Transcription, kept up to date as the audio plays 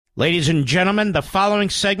Ladies and gentlemen, the following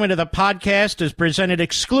segment of the podcast is presented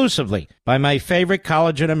exclusively by my favorite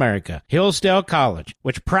college in America, Hillsdale College,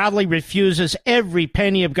 which proudly refuses every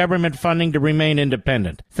penny of government funding to remain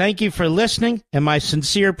independent. Thank you for listening, and my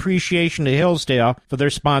sincere appreciation to Hillsdale for their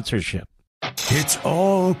sponsorship. It's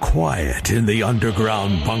all quiet in the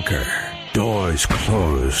underground bunker. Doors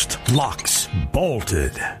closed, locks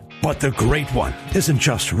bolted. But the Great One isn't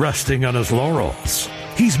just resting on his laurels.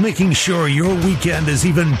 He's making sure your weekend is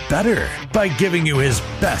even better by giving you his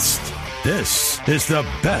best. This is the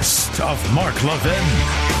best of Mark Levin.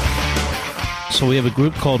 So we have a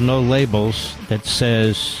group called No Labels that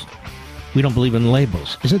says we don't believe in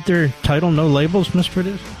labels. Isn't their title No Labels, Mr.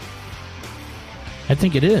 Producer? I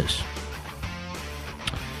think it is.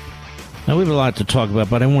 Now, we have a lot to talk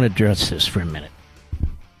about, but I want to address this for a minute.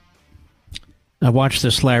 I watched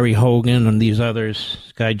this Larry Hogan and these others,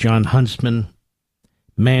 this guy John Huntsman,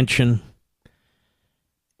 Manchin,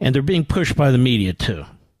 and they're being pushed by the media, too.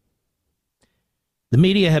 The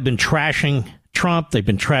media have been trashing Trump. They've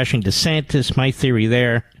been trashing DeSantis. My theory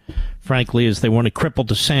there, frankly, is they want to cripple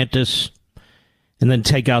DeSantis and then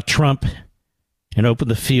take out Trump and open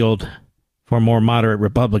the field for a more moderate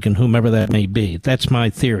Republican, whomever that may be. That's my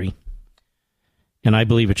theory, and I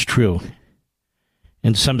believe it's true.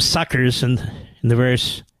 And some suckers in the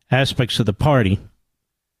various aspects of the party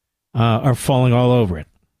are falling all over it.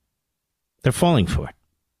 They're falling for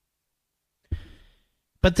it.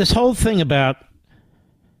 But this whole thing about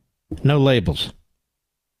no labels,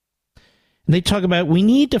 and they talk about we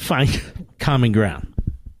need to find common ground.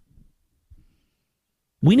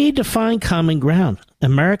 We need to find common ground.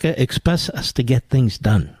 America expects us to get things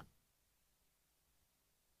done.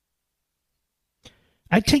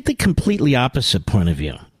 I take the completely opposite point of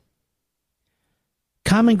view.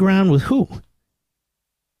 Common ground with who?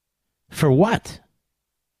 For what?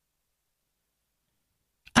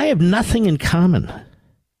 I have nothing in common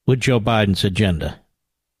with Joe Biden's agenda.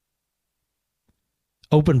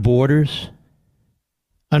 Open borders,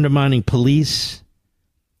 undermining police,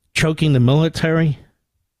 choking the military.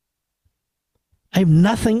 I have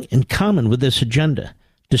nothing in common with this agenda.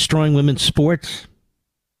 Destroying women's sports.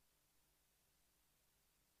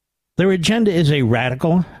 Their agenda is a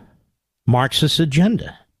radical Marxist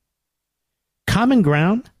agenda. Common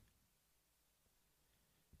ground?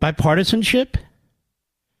 Bipartisanship?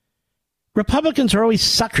 Republicans are always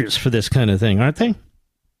suckers for this kind of thing, aren't they?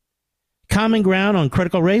 Common ground on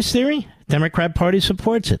critical race theory? Democrat Party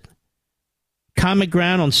supports it. Common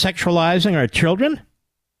ground on sexualizing our children?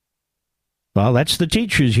 Well, that's the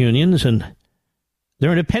teachers' unions, and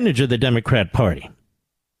they're an appendage of the Democrat Party.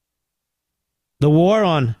 The war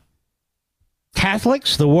on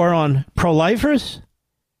Catholics, the war on pro-lifers,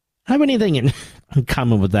 I have anything in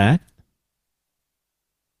common with that.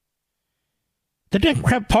 The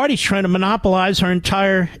Democrat Party's trying to monopolize our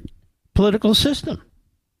entire political system,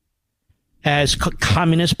 as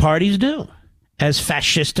communist parties do, as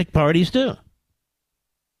fascistic parties do.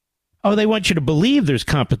 Oh, they want you to believe there's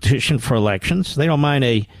competition for elections. They don't mind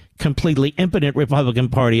a completely impotent Republican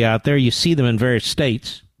Party out there. You see them in various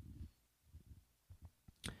states.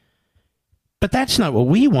 But that's not what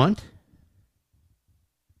we want.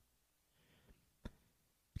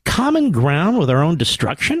 Common ground with our own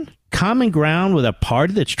destruction? Common ground with a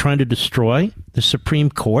party that's trying to destroy the Supreme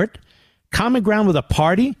Court? Common ground with a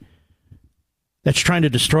party that's trying to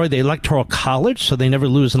destroy the Electoral College so they never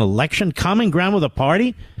lose an election? Common ground with a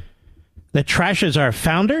party that trashes our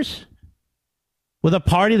founders? With a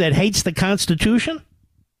party that hates the Constitution?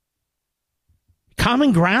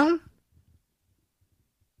 Common ground?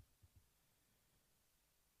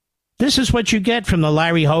 This is what you get from the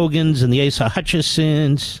Larry Hogans and the Asa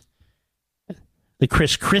Hutchinsons, the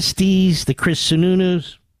Chris Christies, the Chris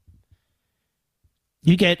Sununus.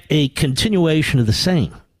 You get a continuation of the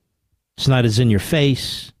same. It's not as in your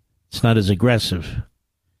face. It's not as aggressive.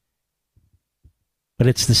 But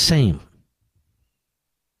it's the same.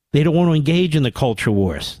 They don't want to engage in the culture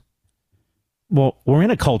wars. Well, we're in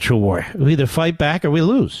a culture war. We either fight back or we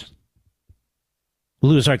lose. We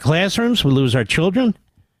lose our classrooms. We lose our children.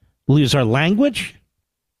 We lose our language.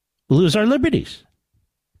 We lose our liberties.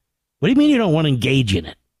 What do you mean you don't want to engage in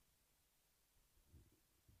it?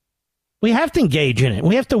 We have to engage in it.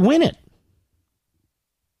 We have to win it.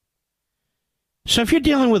 So if you're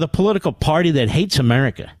dealing with a political party that hates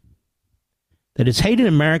America, that has hated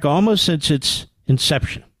America almost since its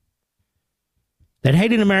inception, that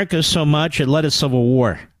hated America so much it led a civil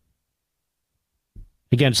war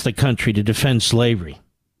against the country to defend slavery.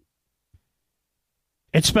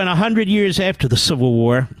 It spent 100 years after the Civil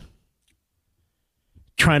War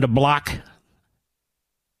trying to block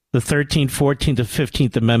the 13th, 14th, and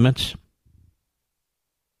 15th Amendments,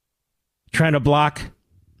 trying to block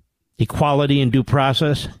equality and due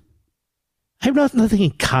process. I have nothing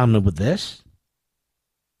in common with this.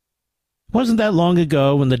 It wasn't that long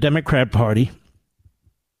ago when the Democrat Party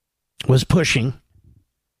was pushing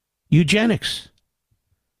eugenics,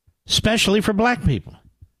 especially for black people.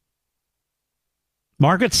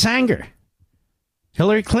 Margaret Sanger.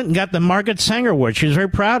 Hillary Clinton got the Margaret Sanger Award. She was very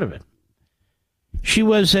proud of it. She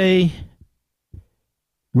was a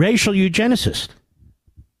racial eugenicist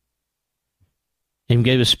and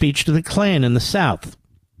gave a speech to the Klan in the South.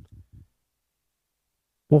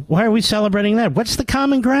 Well, why are we celebrating that? What's the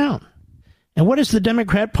common ground? And what is the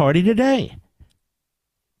Democrat Party today?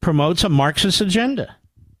 Promotes a Marxist agenda.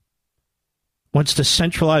 Wants to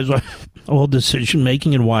centralize all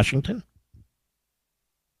decision-making in Washington.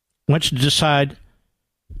 Wants to decide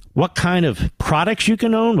what kind of products you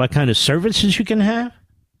can own, what kind of services you can have,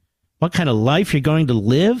 what kind of life you're going to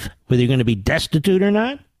live, whether you're going to be destitute or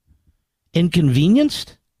not,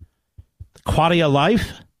 inconvenienced, the quality of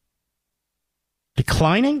life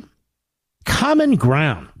declining. Common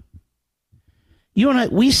ground. You and I,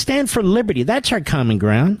 we stand for liberty. That's our common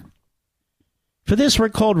ground. For this, we're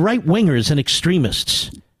called right-wingers and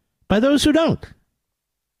extremists by those who don't.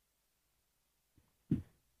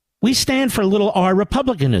 We stand for little r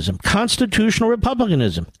republicanism, constitutional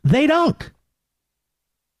republicanism. They don't.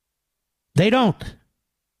 They don't.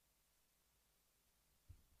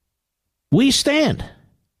 We stand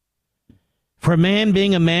for a man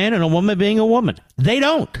being a man and a woman being a woman. They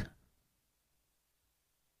don't.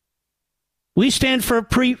 We stand for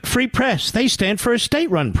a free press. They stand for a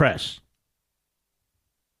state-run press.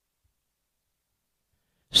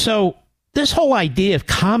 So this whole idea of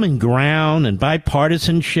common ground and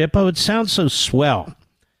bipartisanship, oh, it sounds so swell,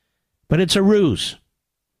 but it's a ruse.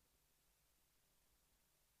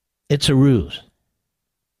 It's a ruse.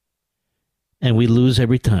 And we lose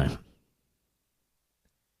every time.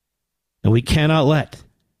 And we cannot let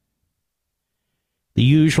the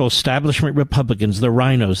usual establishment Republicans, the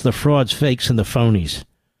rhinos, the frauds, fakes, and the phonies,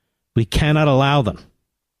 we cannot allow them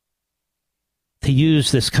to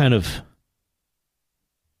use this kind of,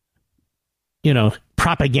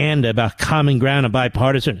 propaganda about common ground and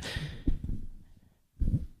bipartisan.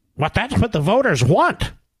 That's what the voters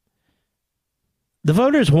want. The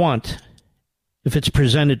voters want, if it's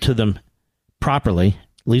presented to them properly,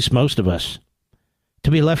 at least most of us,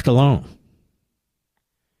 to be left alone,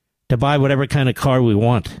 to buy whatever kind of car we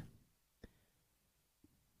want,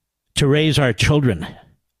 to raise our children,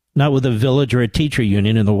 not with a village or a teacher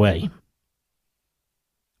union in the way.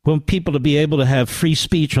 We want people to be able to have free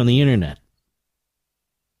speech on the internet.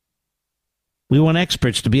 We want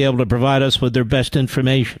experts to be able to provide us with their best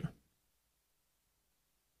information.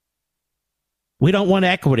 We don't want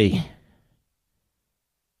equity.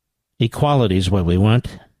 Equality is what we want.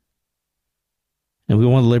 And we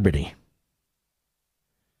want liberty.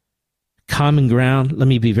 Common ground, let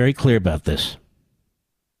me be very clear about this.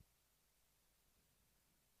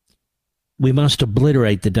 We must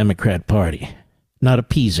obliterate the Democrat Party, not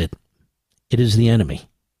appease it. It is the enemy,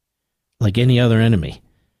 like any other enemy.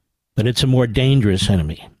 But it's a more dangerous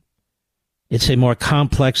enemy. It's a more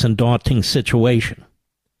complex and daunting situation.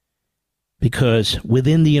 Because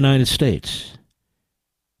within the United States,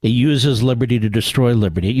 it uses liberty to destroy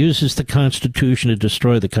liberty. It uses the Constitution to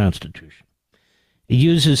destroy the Constitution. It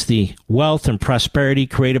uses the wealth and prosperity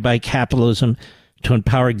created by capitalism to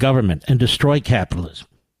empower government and destroy capitalism.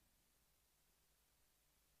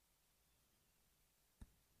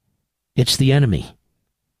 It's the enemy.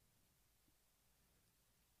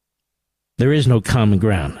 There is no common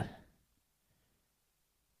ground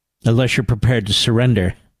unless you're prepared to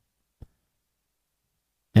surrender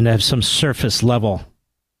and have some surface level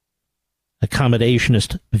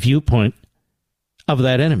accommodationist viewpoint of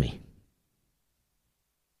that enemy.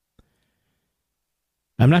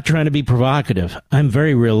 I'm not trying to be provocative. I'm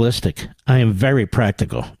very realistic. I am very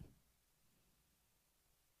practical.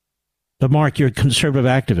 But Mark, you're a conservative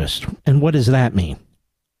activist. And what does that mean? It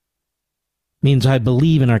means I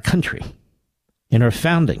believe in our country, in our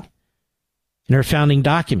founding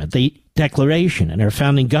document, the Declaration, in our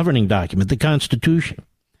founding governing document, the Constitution.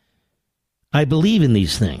 I believe in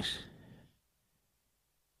these things.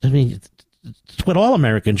 I mean, it's what all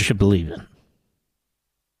Americans should believe in.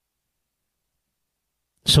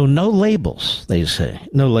 So no labels, they say.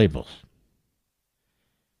 No labels.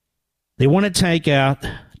 They want to take out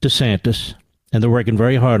DeSantis, and they're working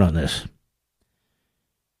very hard on this.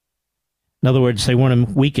 In other words, they want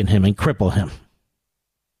to weaken him and cripple him.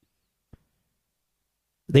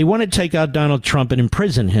 They want to take out Donald Trump and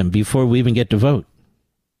imprison him before we even get to vote.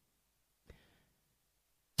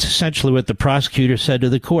 essentially what the prosecutor said to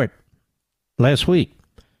the court last week.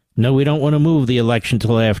 No, we don't want to move the election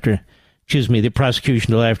the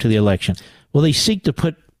prosecution till after the election. Well, they seek to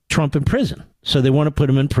put Trump in prison. So they want to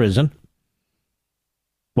put him in prison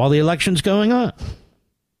while the election's going on.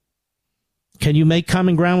 Can you make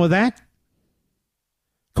common ground with that?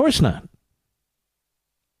 Of course not.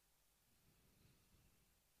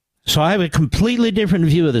 So I have a completely different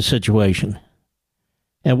view of the situation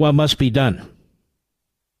and what must be done.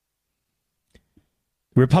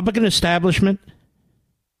 The Republican establishment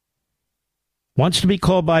wants to be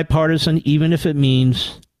called bipartisan, even if it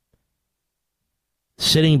means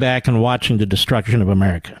sitting back and watching the destruction of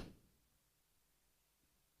America.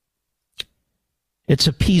 It's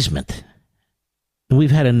appeasement, and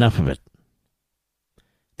we've had enough of it.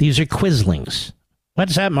 These are quislings.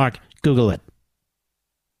 What's that, Mark? Google it.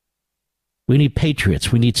 We need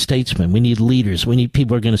patriots. We need statesmen. We need leaders. We need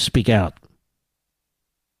people who are going to speak out.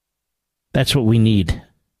 That's what we need.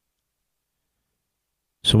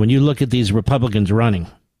 So when you look at these Republicans running,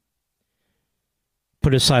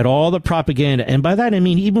 put aside all the propaganda, and by that I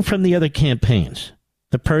mean even from the other campaigns,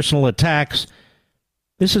 the personal attacks,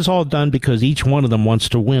 this is all done because each one of them wants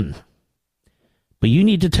to win. But you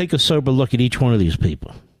need to take a sober look at each one of these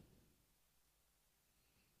people.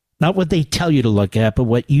 Not what they tell you to look at, but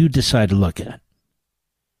what you decide to look at.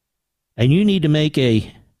 And you need to make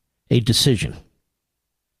a decision.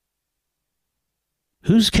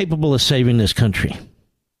 Who's capable of saving this country?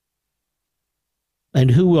 And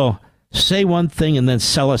who will say one thing and then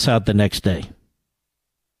sell us out the next day?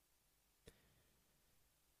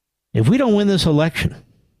 If we don't win this election,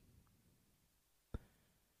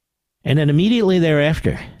 and then immediately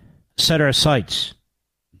thereafter set our sights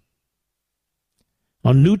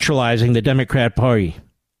on neutralizing the Democrat Party,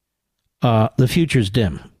 the future's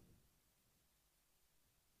dim.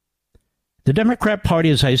 The Democrat Party,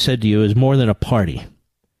 as I said to you, is more than a party.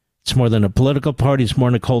 It's more than a political party. It's more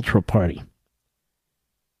than a cultural party.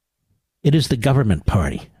 It is the government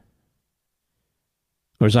party,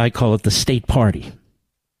 or as I call it, the state party,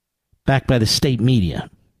 backed by the state media,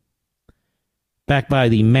 backed by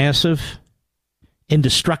the massive,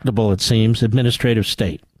 indestructible, it seems, administrative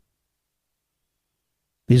state.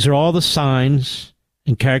 These are all the signs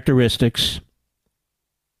and characteristics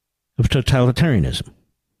of totalitarianism.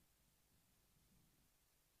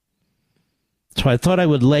 So I thought I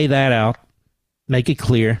would lay that out, make it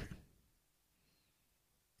clear.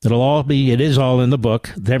 It is all in the book.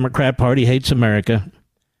 The Democrat Party hates America.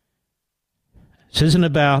 This isn't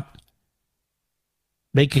about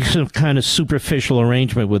making some kind of superficial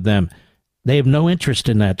arrangement with them. They have no interest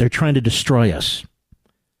in that. They're trying to destroy us.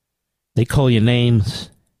 They call you names.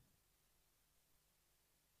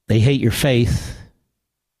 They hate your faith.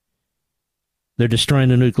 They're destroying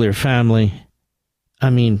the nuclear family. I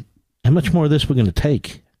mean, how much more of this we're going to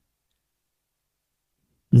take?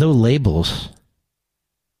 No labels.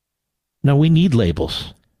 No, we need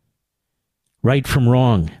labels. Right from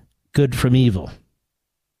wrong. Good from evil.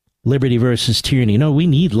 Liberty versus tyranny. No, we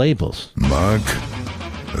need labels. Mark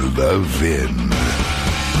Levin.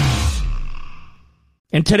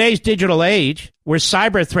 In today's digital age, where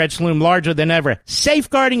cyber threats loom larger than ever,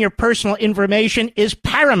 safeguarding your personal information is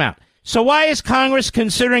paramount. So why is Congress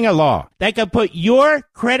considering a law that could put your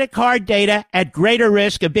credit card data at greater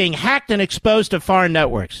risk of being hacked and exposed to foreign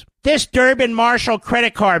networks? This Durbin-Marshall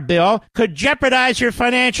credit card bill could jeopardize your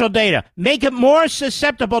financial data, make it more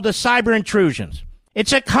susceptible to cyber intrusions.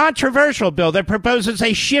 It's a controversial bill that proposes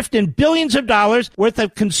a shift in billions of dollars worth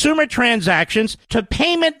of consumer transactions to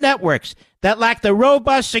payment networks that lack the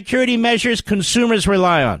robust security measures consumers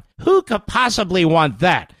rely on. Who could possibly want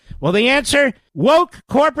that? Well, the answer? Woke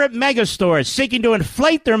corporate megastores seeking to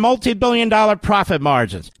inflate their multi-billion-dollar profit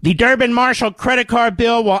margins. The Durbin-Marshall credit card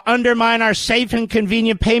bill will undermine our safe and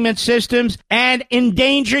convenient payment systems and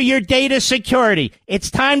endanger your data security.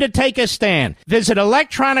 It's time to take a stand. Visit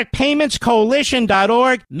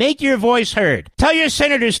electronicpaymentscoalition.org. Make your voice heard. Tell your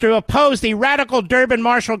senators to oppose the radical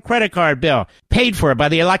Durbin-Marshall credit card bill, paid for by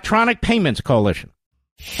the Electronic Payments Coalition.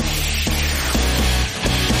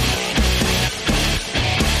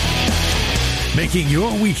 Making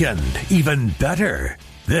your weekend even better.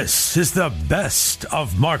 This is the best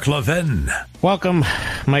of Mark Levin. Welcome,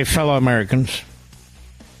 my fellow Americans.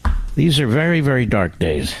 These are very, very dark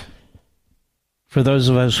days for those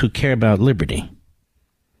of us who care about liberty.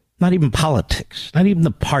 Not even politics, not even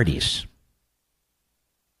the parties.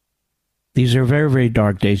 These are very, very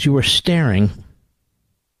dark days. You are staring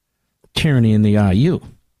tyranny in the eye. You,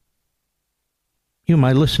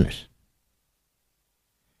 my listeners.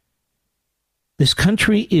 This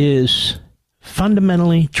country is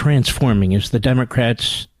fundamentally transforming as the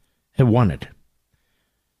Democrats have wanted.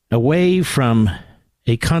 Away from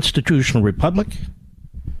a constitutional republic,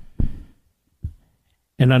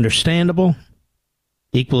 an understandable,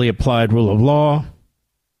 equally applied rule of law,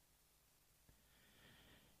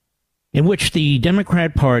 in which the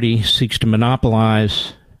Democrat Party seeks to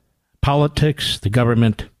monopolize politics, the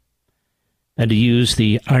government, and to use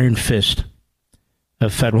the iron fist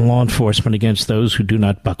of federal law enforcement against those who do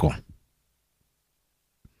not buckle.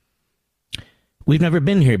 We've never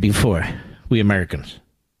been here before, we Americans.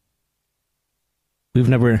 We've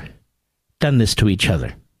never done this to each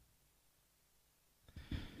other.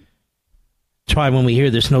 That's why when we hear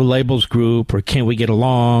this no labels group, or can't we get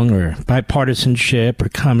along, or bipartisanship, or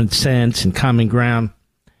common sense and common ground,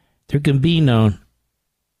 there can be none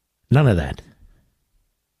of that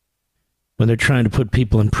when they're trying to put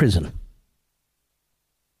people in prison.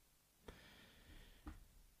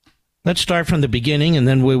 Let's start from the beginning, and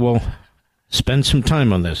then we will spend some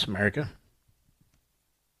time on this, America.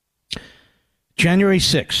 January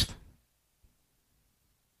 6th.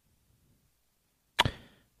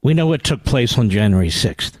 We know what took place on January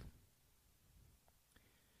 6th.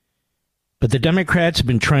 But the Democrats have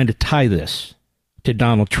been trying to tie this to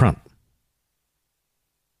Donald Trump.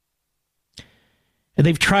 And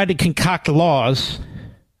they've tried to concoct laws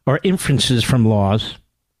or inferences from laws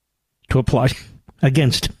to apply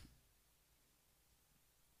against him.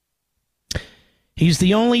 He's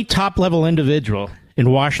the only top-level individual in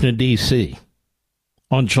Washington, D.C.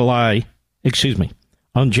 on January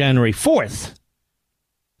 4th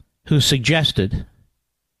who suggested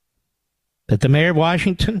that the mayor of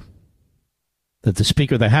Washington, that the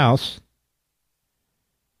Speaker of the House,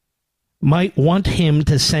 might want him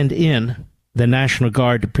to send in the National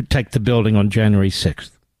Guard to protect the building on January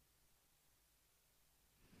 6th.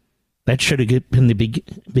 That should have been the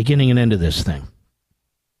beginning and end of this thing.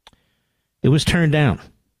 It was turned down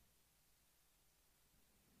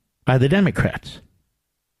by the Democrats.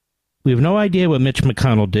 We have no idea what Mitch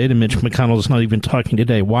McConnell did, and Mitch McConnell is not even talking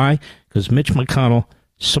today. Why? Because Mitch McConnell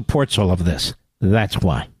supports all of this. That's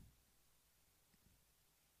why.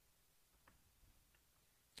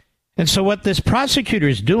 And so what this prosecutor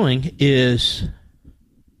is doing is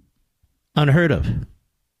unheard of.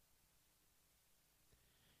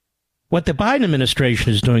 What the Biden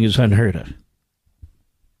administration is doing is unheard of.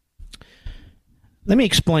 Let me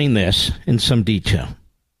explain this in some detail.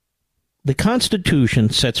 The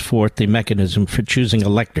Constitution sets forth the mechanism for choosing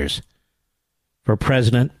electors for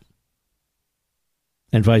president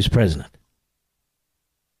and vice president.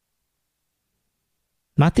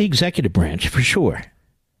 Not the executive branch, for sure.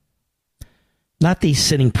 Not the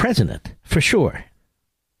sitting president, for sure.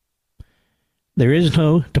 There is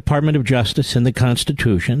no Department of Justice in the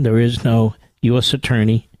Constitution. There is no U.S.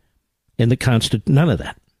 Attorney in the Constitution. None of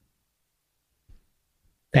that.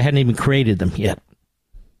 They hadn't even created them yet.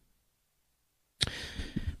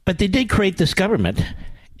 But they did create this government,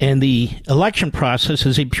 and the election process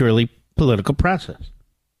is a purely political process.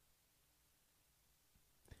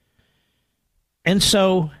 And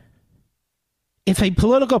so, if a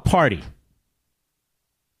political party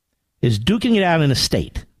is duking it out in a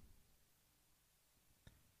state,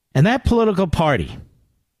 and that political party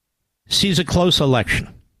sees a close election,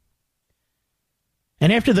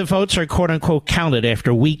 and after the votes are quote-unquote counted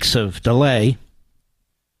after weeks of delay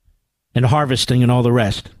and harvesting and all the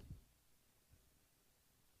rest,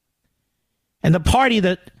 and the party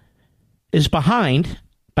that is behind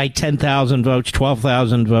by 10,000 votes,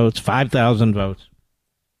 12,000 votes, 5,000 votes,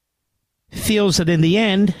 feels that in the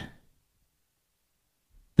end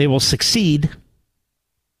they will succeed,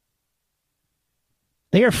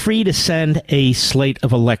 they are free to send a slate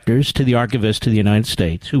of electors to the Archivist of the United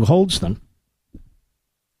States, who holds them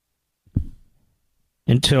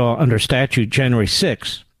until, under statute, January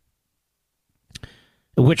 6th,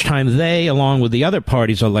 at which time they, along with the other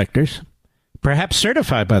party's electors, perhaps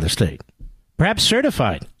certified by the state, perhaps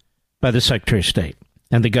certified by the Secretary of State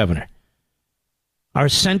and the governor, are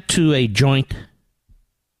sent to a joint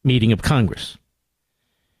meeting of Congress.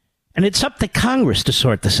 And it's up to Congress to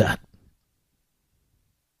sort this out.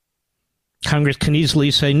 Congress can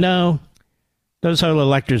easily say, no, those other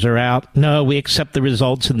electors are out. No, we accept the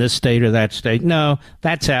results in this state or that state. No,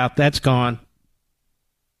 that's out. That's gone.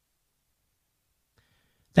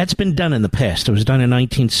 That's been done in the past. It was done in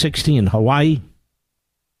 1960 in Hawaii.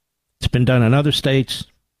 It's been done in other states.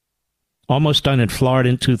 Almost done in Florida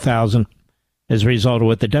in 2000 as a result of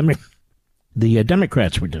what the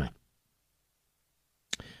Democrats were doing.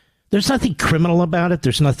 There's nothing criminal about it.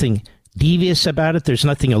 There's nothing devious about it. There's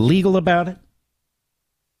nothing illegal about it.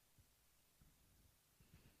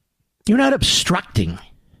 You're not obstructing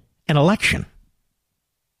an election.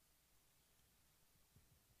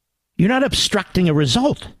 You're not obstructing a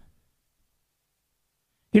result.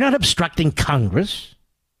 You're not obstructing Congress.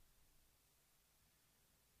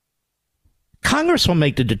 Congress will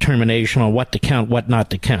make the determination on what to count, what not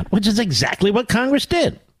to count, which is exactly what Congress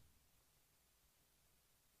did.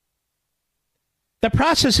 The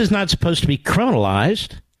process is not supposed to be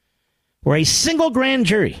criminalized, where a single grand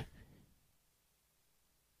jury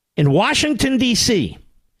in Washington, D.C.,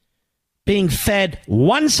 being fed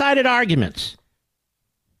one-sided arguments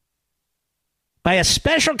by a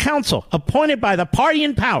special counsel appointed by the party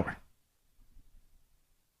in power,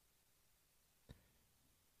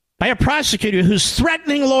 by a prosecutor who's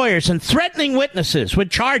threatening lawyers and threatening witnesses with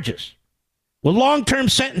charges, with long-term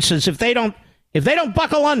sentences if they don't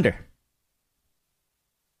buckle under.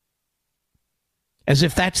 As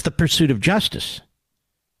if that's the pursuit of justice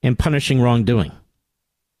in punishing wrongdoing.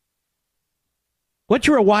 What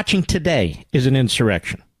you are watching today is an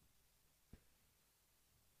insurrection.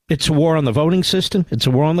 It's a war on the voting system. It's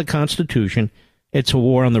a war on the Constitution. It's a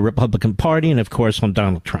war on the Republican Party and, of course, on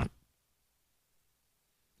Donald Trump.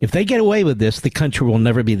 If they get away with this, the country will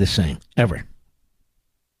never be the same, ever.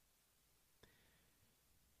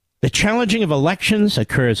 The challenging of elections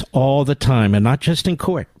occurs all the time, and not just in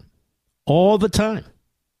court. All the time.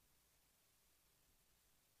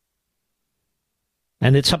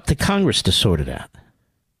 And it's up to Congress to sort it out.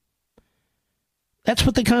 That's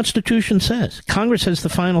what the Constitution says. Congress has the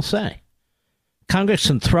final say. Congress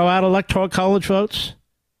can throw out electoral college votes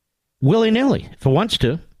willy-nilly if it wants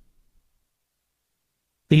to.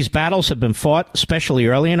 These battles have been fought, especially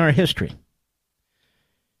early in our history.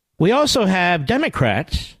 We also have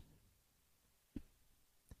Democrats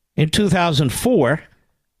in 2004,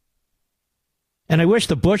 and I wish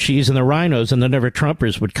the Bushies and the Rhinos and the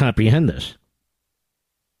Never-Trumpers would comprehend this,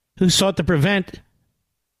 who sought to prevent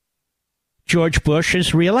George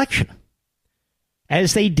Bush's reelection,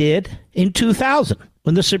 as they did in 2000,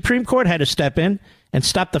 when the Supreme Court had to step in and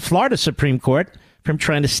stop the Florida Supreme Court from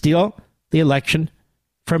trying to steal the election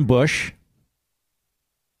from Bush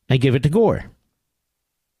and give it to Gore.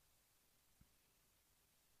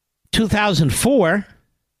 2004,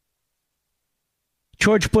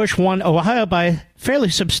 George Bush won Ohio by a fairly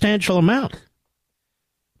substantial amount.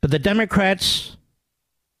 But the Democrats,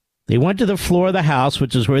 they went to the floor of the House,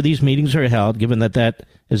 which is where these meetings are held, given that that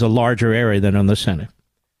is a larger area than on the Senate.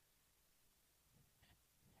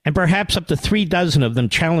 And perhaps up to 36 of them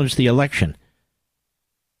challenged the election,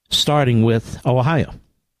 starting with Ohio.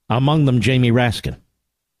 Among them, Jamie Raskin.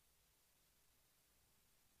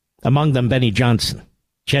 Among them, Benny Johnson,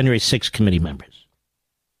 January 6 committee members.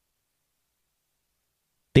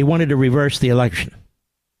 They wanted to reverse the election.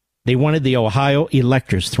 They wanted the Ohio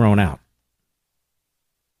electors thrown out.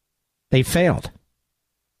 They failed.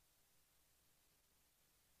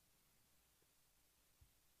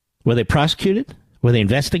 Were they prosecuted? Were they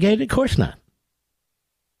investigated? Of course not.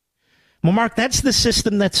 Well, Mark, that's the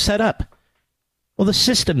system that's set up. Well, the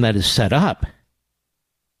system that is set up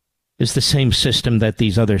is the same system that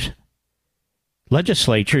these other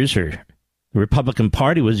legislatures or the Republican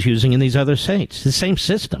Party was using in these other states. The same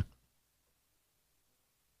system.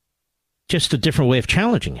 Just a different way of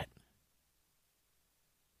challenging it.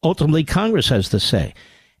 Ultimately, Congress has the say.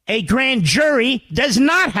 A grand jury does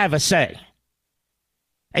not have a say.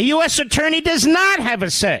 A U.S. attorney does not have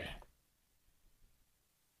a say.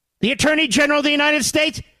 The Attorney General of the United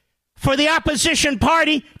States, for the opposition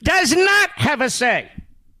party, does not have a say.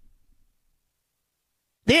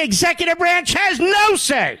 The executive branch has no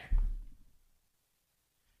say.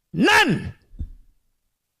 None.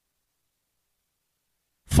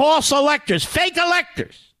 False electors, fake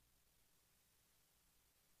electors,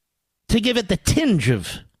 to give it the tinge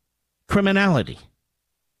of criminality.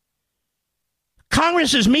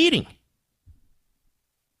 Congress is meeting.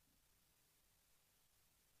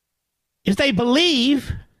 If they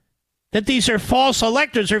believe that these are false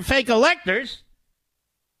electors or fake electors,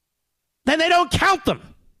 then they don't count them.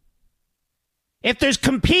 If there's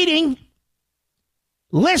competing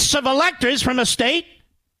lists of electors from a state,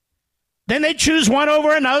 then they choose one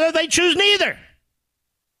over another. They choose neither.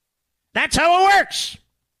 That's how it works.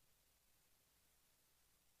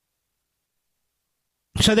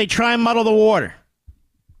 So they try and muddle the water.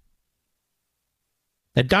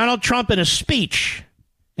 That Donald Trump in a speech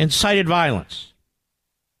incited violence.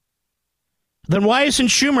 Then why isn't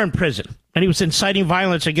Schumer in prison? And he was inciting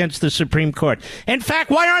violence against the Supreme Court. In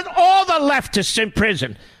fact, why aren't all the leftists in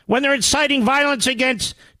prison when they're inciting violence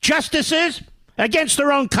against justices, against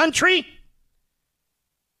their own country?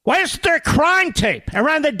 Why isn't there a crime tape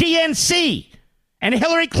around the DNC and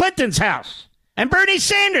Hillary Clinton's house and Bernie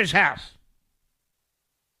Sanders' house?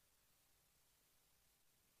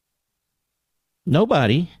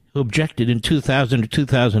 Nobody who objected in 2000 or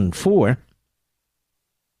 2004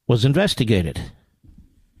 was investigated.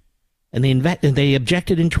 And they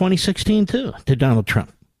objected in 2016, too, to Donald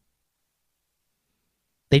Trump.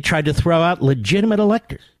 They tried to throw out legitimate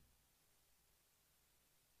electors.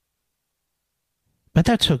 But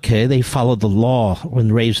that's okay. They followed the law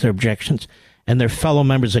when raised their objections, and their fellow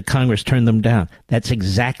members of Congress turned them down. That's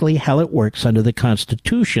exactly how it works under the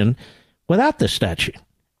Constitution without the statute.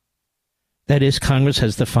 That is, Congress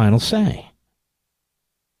has the final say.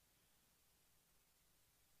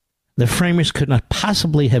 The framers could not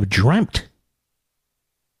possibly have dreamt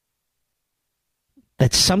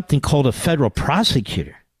that something called a federal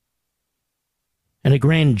prosecutor and a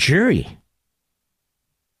grand jury,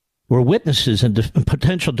 where witnesses and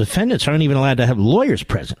potential defendants aren't even allowed to have lawyers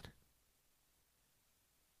present,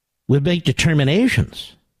 would make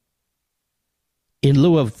determinations in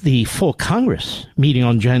lieu of the full Congress meeting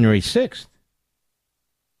on January 6th.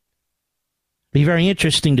 Be very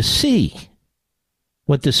interesting to see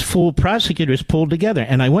what this fool prosecutor has pulled together.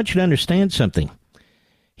 And I want you to understand something.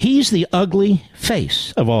 He's the ugly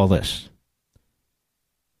face of all this.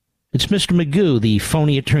 It's Mr. Magoo, the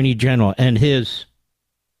phony attorney general, and his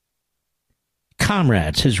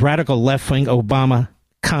comrades, his radical left-wing Obama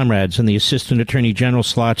comrades in the assistant attorney general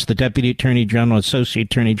slots, the deputy attorney general, associate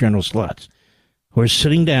attorney general slots, who are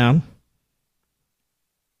sitting down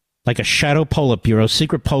like a shadow Politburo,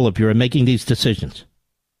 secret Politburo, making these decisions.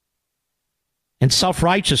 And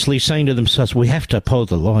self-righteously saying to themselves, we have to uphold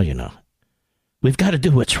the law, you know. We've got to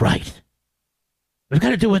do what's right. We've got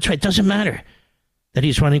to do what's right. It doesn't matter that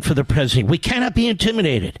he's running for the presidency. We cannot be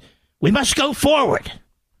intimidated. We must go forward.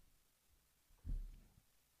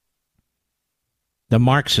 The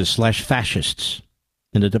Marxists/fascists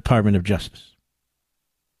in the Department of Justice.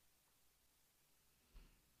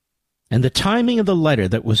 And the timing of the letter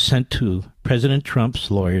that was sent to President Trump's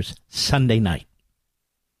lawyers Sunday night.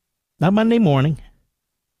 Not Monday morning,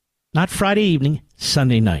 not Friday evening,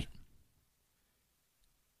 Sunday night.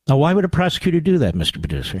 Now, why would a prosecutor do that, Mr.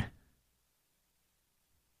 Producer?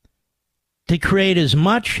 To create as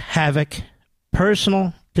much havoc,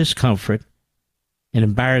 personal discomfort, and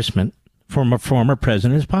embarrassment from a former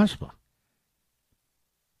president as possible.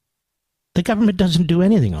 The government doesn't do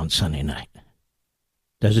anything on Sunday night.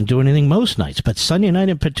 Doesn't do anything most nights, but Sunday night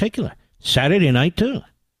in particular. Saturday night, too.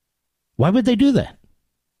 Why would they do that?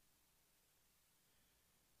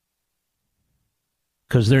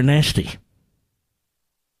 Because they're nasty.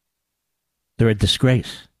 They're a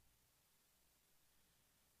disgrace.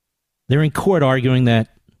 They're in court arguing that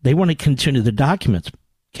they want to continue the documents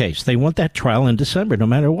case. They want that trial in December, no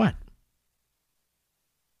matter what.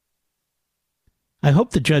 I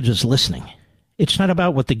hope the judge is listening. It's not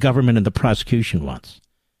about what the government and the prosecution wants.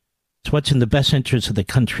 It's what's in the best interest of the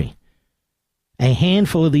country. A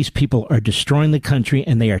handful of these people are destroying the country,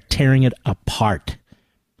 and they are tearing it apart.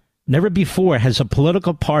 Never before has a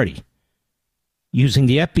political party using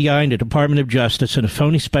the FBI and the Department of Justice and a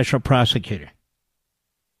phony special prosecutor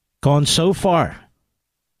gone so far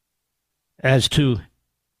as to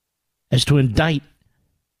indict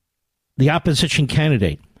the opposition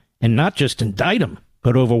candidate, and not just indict him,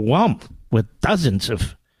 but overwhelm him with dozens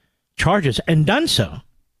of charges, and done so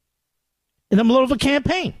in the middle of a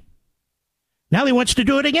campaign. Now he wants to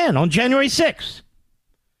do it again on January 6th.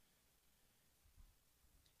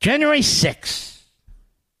 January 6th.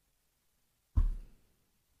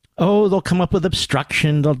 Oh, they'll come up with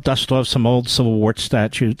obstruction. They'll dust off some old Civil War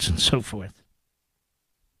statutes and so forth.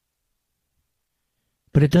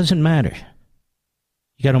 But it doesn't matter.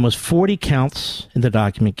 You got almost 40 counts in the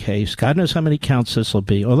document case. God knows how many counts this will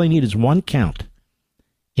be. All they need is one count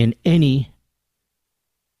in any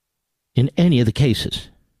of the cases.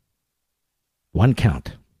 One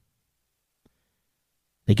count.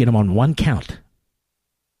 They get them on one count.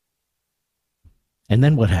 And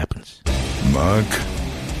then what happens? Mark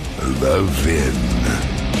Levin.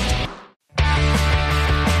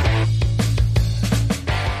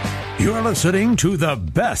 You're listening to the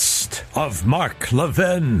best of Mark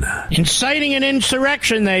Levin. Inciting an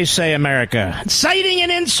insurrection, they say, America. Inciting an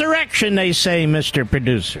insurrection, they say, Mr.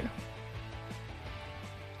 Producer.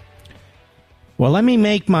 Well, let me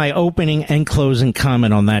make my opening and closing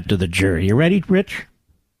comment on that to the jury. You ready, Rich?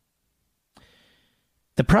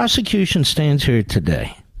 The prosecution stands here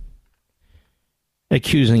today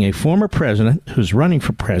accusing a former president who's running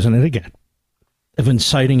for president again of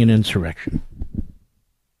inciting an insurrection.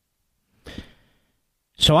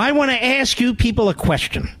 So I want to ask you people a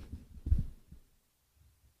question.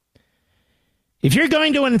 If you're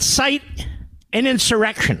going to incite an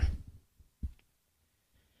insurrection,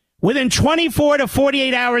 within 24 to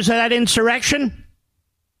 48 hours of that insurrection?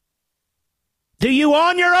 Do you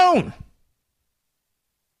on your own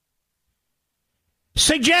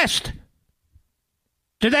suggest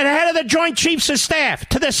to the head of the Joint Chiefs of Staff,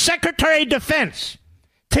 to the Secretary of Defense,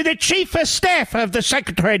 to the Chief of Staff of the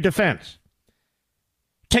Secretary of Defense,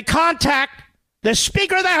 to contact the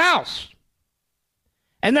Speaker of the House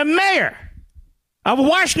and the Mayor of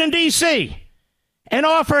Washington, D.C., and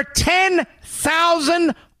offer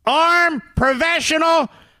 10,000 armed professional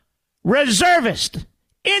reservists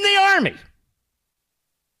in the Army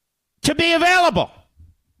to be available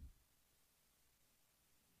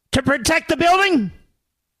to protect the building?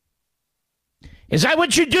 Is that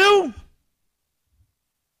what you do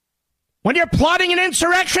when you're plotting an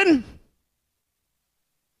insurrection?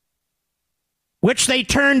 Which they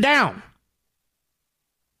turned down.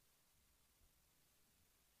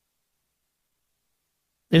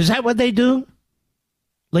 Is that what they do,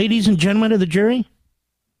 ladies and gentlemen of the jury?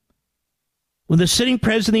 When the sitting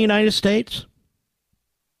president of the United States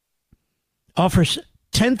offers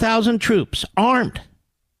 10,000 troops armed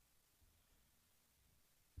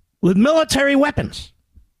with military weapons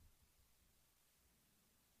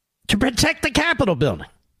to protect the Capitol building,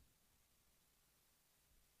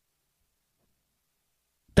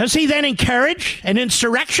 does he then encourage an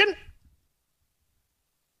insurrection?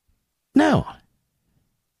 No.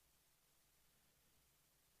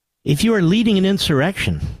 If you are leading an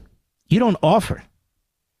insurrection, you don't offer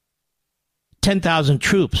 10,000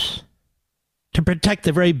 troops to protect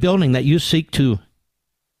the very building that you seek to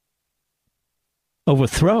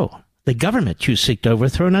overthrow, the government you seek to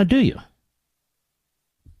overthrow, now do you?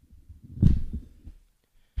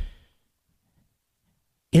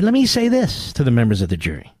 And let me say this to the members of the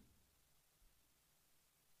jury.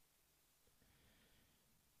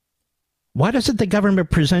 Why doesn't the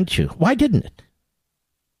government present you? Why didn't it?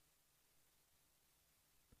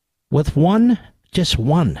 With just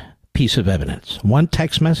one piece of evidence, one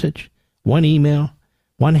text message, one email,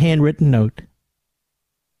 one handwritten note,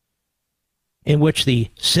 in which the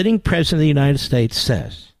sitting president of the United States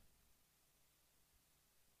says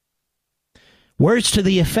words to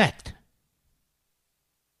the effect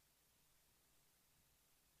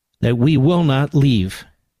that we will not leave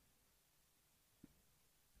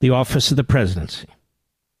the office of the presidency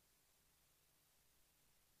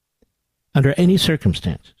under any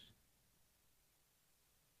circumstances.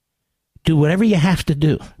 Do whatever you have to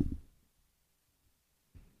do,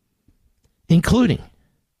 including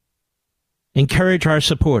encourage our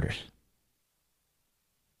supporters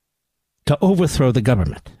to overthrow the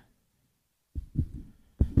government.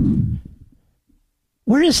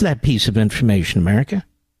 Where is that piece of information, America?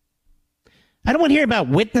 I don't want to hear about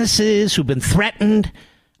witnesses who've been threatened.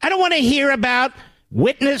 I don't want to hear about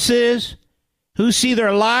witnesses who see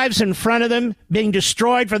their lives in front of them being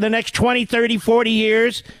destroyed for the next 20, 30, 40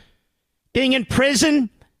 years, being in prison,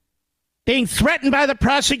 being threatened by the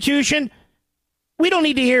prosecution. We don't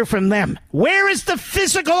need to hear from them. Where is the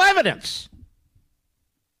physical evidence?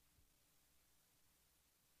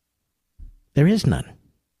 There is none.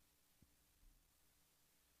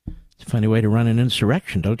 It's a funny way to run an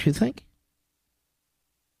insurrection, don't you think?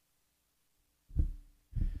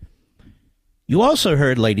 You also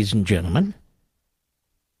heard, ladies and gentlemen,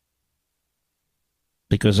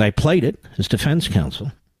 because I played it as defense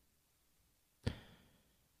counsel,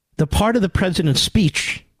 the part of the president's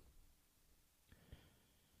speech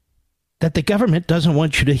that the government doesn't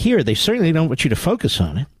want you to hear. They certainly don't want you to focus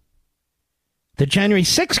on it. The January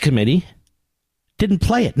 6th committee didn't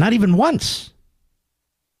play it, not even once,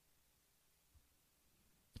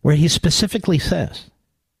 where he specifically says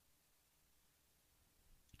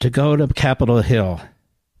to go to Capitol Hill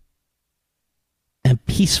and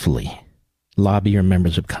peacefully lobby your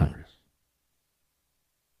members of Congress.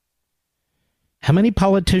 How many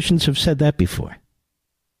politicians have said that before?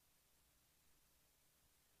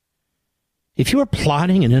 If you are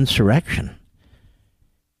plotting an insurrection,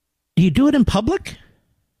 do you do it in public?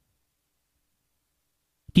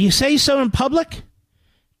 Do you say so in public?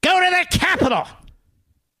 Go to the Capitol.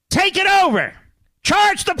 Take it over.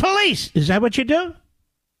 Charge the police. Is that what you do?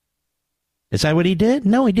 Is that what he did?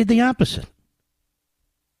 No, he did the opposite.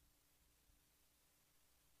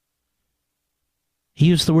 He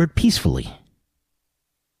used the word peacefully.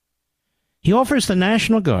 He offers the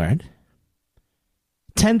National Guard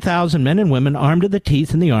 10,000 men and women armed to the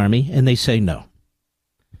teeth in the Army, and they say no.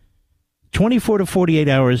 24 to 48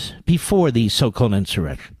 hours before the so-called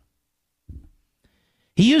insurrection.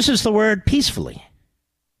 He uses the word peacefully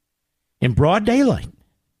in broad daylight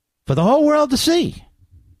for the whole world to see.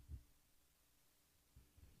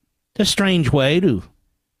 It's a strange way to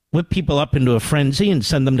whip people up into a frenzy and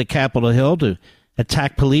send them to Capitol Hill to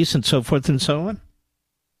attack police and so forth and so on?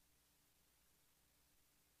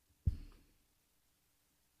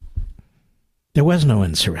 There was no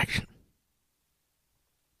insurrection.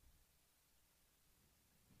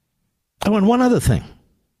 Oh, and one other thing.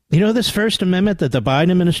 You know this First Amendment that the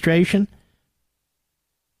Biden administration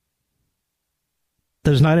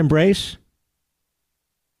does not embrace?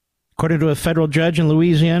 According to a federal judge in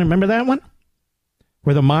Louisiana, remember that one?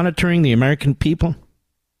 Where they're monitoring the American people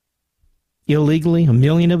illegally, 1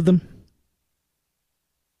 million of them.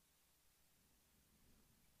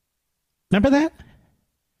 Remember that?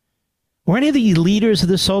 Were any of the leaders of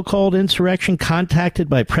the so-called insurrection contacted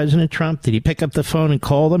by President Trump? Did he pick up the phone and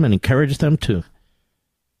call them and encourage them to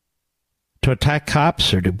attack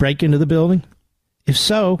cops or to break into the building? If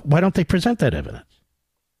so, why don't they present that evidence?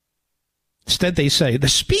 Instead, they say the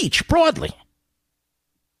speech broadly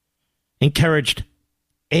encouraged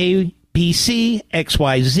A, B, C, X,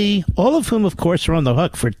 Y, Z, all of whom, of course, are on the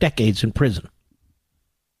hook for decades in prison.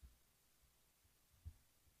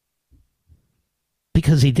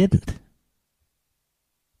 Because he didn't.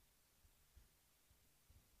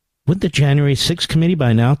 Wouldn't the January 6th committee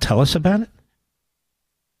by now tell us about it?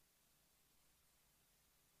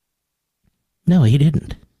 No, he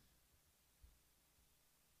didn't.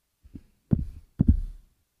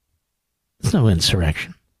 It's no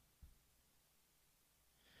insurrection.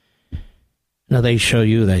 Now they show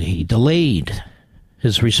you that he delayed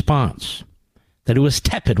his response, that it was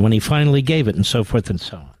tepid when he finally gave it, and so forth and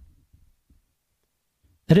so on.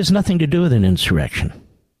 That has nothing to do with an insurrection.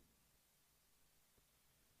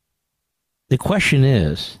 The question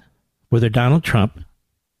is whether Donald Trump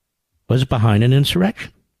was behind an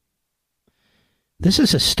insurrection. This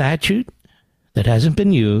is a statute that hasn't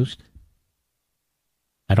been used,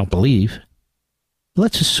 I don't believe.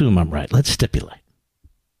 Let's assume I'm right. Let's stipulate.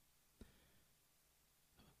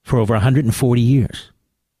 For over 140 years.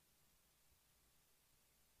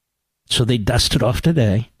 So they dust it off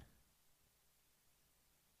today.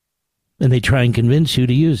 And they try and convince you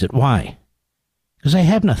to use it. Why? Because they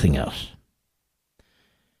have nothing else.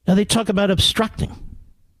 Now they talk about obstructing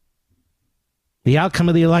the outcome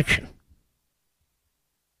of the election.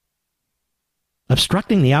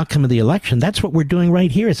 Obstructing the outcome of the election, that's what we're doing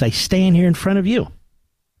right here as I stand here in front of you.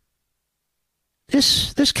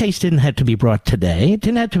 This case didn't have to be brought today. It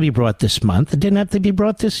didn't have to be brought this month. It didn't have to be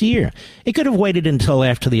brought this year. It could have waited until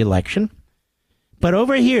after the election. But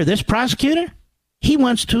over here, this prosecutor, he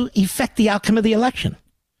wants to effect the outcome of the election.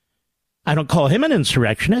 I don't call him an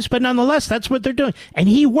insurrectionist, but nonetheless, that's what they're doing. And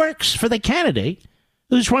he works for the candidate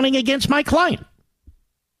who's running against my client.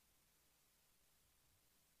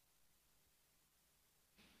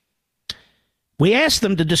 We asked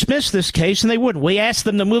them to dismiss this case, and they wouldn't. We asked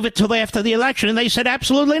them to move it till after the election, and they said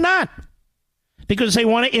absolutely not. Because they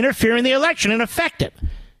want to interfere in the election and affect it.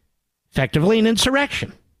 Effectively an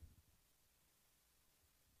insurrection.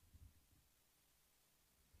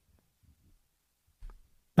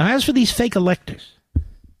 Now, as for these fake electors,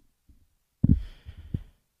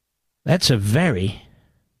 that's a very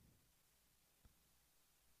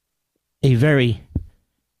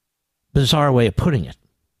bizarre way of putting it.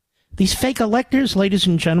 These fake electors, ladies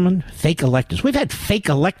and gentlemen, fake electors. We've had fake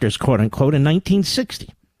electors, quote unquote, in 1960,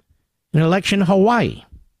 an election in Hawaii.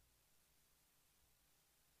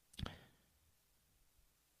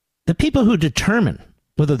 The people who determine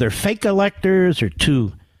whether they're fake electors or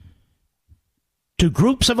two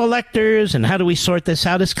groups of electors and how do we sort this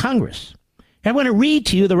out is Congress. I want to read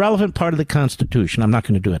to you the relevant part of the Constitution. I'm not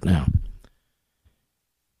going to do it now.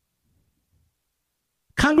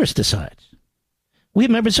 Congress decides. We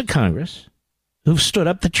have members of Congress who've stood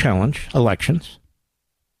up to challenge elections.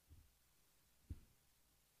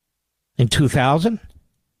 In 2000,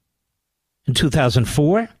 in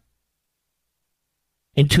 2004,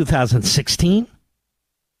 in 2016,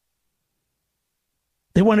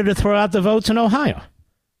 they wanted to throw out the votes in Ohio.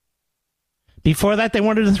 Before that, they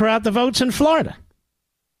wanted to throw out the votes in Florida.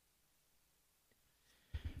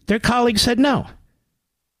 Their colleagues said no.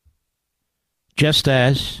 Just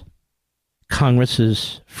as Congress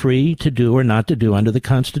is free to do or not to do under the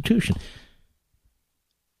Constitution.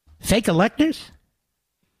 Fake electors?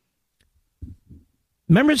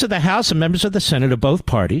 Members of the House and members of the Senate of both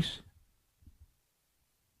parties,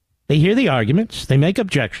 they hear the arguments, they make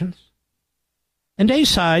objections, and they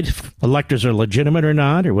decide if electors are legitimate or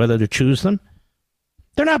not, or whether to choose them.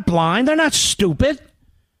 They're not blind. They're not stupid.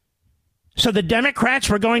 So the Democrats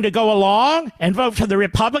were going to go along and vote for the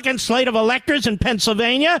Republican slate of electors in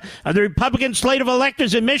Pennsylvania or the Republican slate of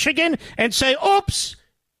electors in Michigan and say, oops,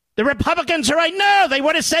 the Republicans are right. No, they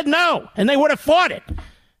would have said no, and they would have fought it.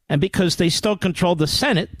 And because they still controlled the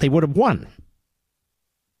Senate, they would have won.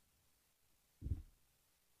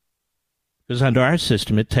 Because under our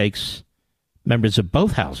system, it takes members of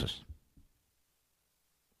both houses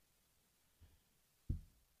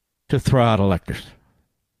to throw out electors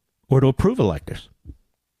or to approve electors.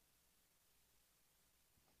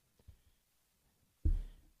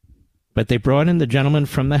 But they brought in the gentleman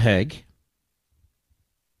from The Hague,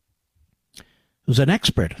 who's an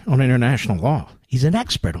expert on international law. He's an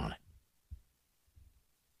expert on it.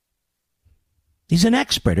 He's an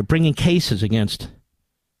expert at bringing cases against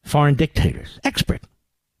foreign dictators. Expert.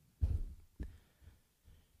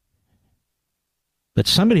 But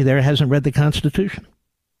somebody there hasn't read the Constitution.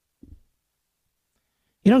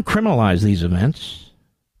 You don't criminalize these events.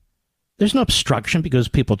 There's no obstruction because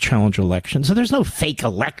people challenge elections. So there's no fake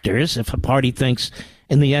electors if a party thinks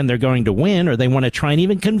in the end they're going to win, or they want to try and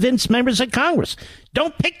even convince members of Congress.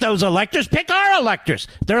 Don't pick those electors, pick our electors.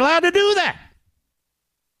 They're allowed to do that.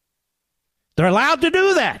 They're allowed to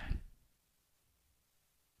do that.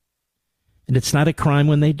 And it's not a crime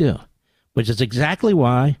when they do, which is exactly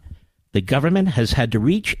why the government has had to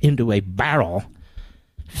reach into a barrel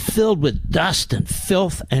filled with dust and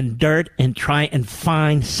filth and dirt and try and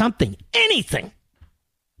find something, anything,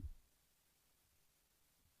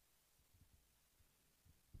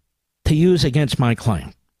 to use against my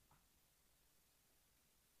claim.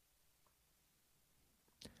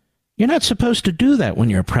 You're not supposed to do that when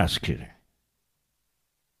you're a prosecutor,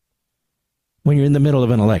 when you're in the middle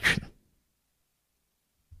of an election,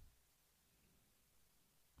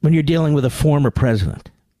 when you're dealing with a former president.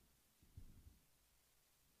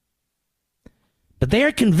 But they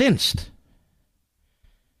are convinced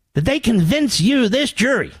that they convince you, this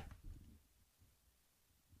jury,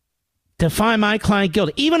 to find my client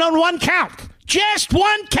guilty, even on one count. Just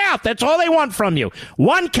one count. That's all they want from you.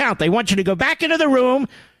 One count. They want you to go back into the room.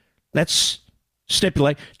 Let's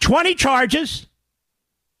stipulate 20 charges.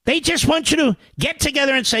 They just want you to get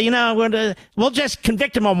together and say, we'll just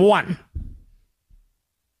convict him on one.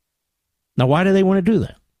 Now, why do they want to do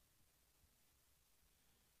that?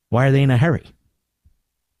 Why are they in a hurry?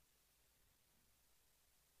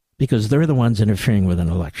 Because they're the ones interfering with an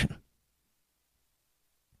election.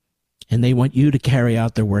 And they want you to carry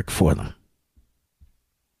out their work for them.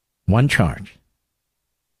 One charge.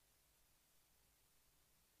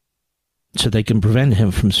 So they can prevent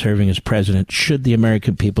him from serving as president should the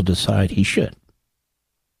American people decide he should.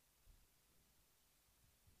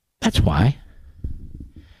 That's why.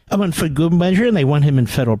 And for good measure, and they want him in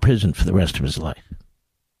federal prison for the rest of his life.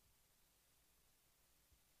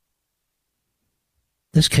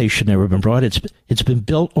 This case should never have been brought. It's been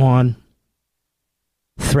built on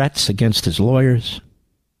threats against his lawyers,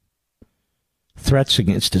 threats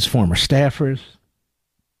against his former staffers,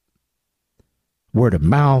 word of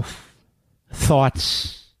mouth,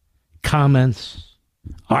 thoughts, comments,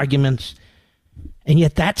 arguments. And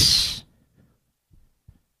yet that's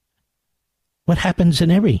what happens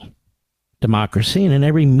in every democracy and in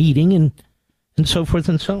every meeting and so forth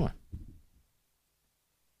and so on.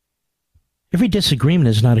 Every disagreement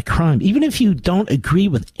is not a crime, even if you don't agree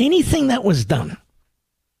with anything that was done.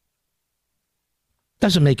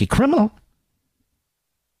 Doesn't make it criminal.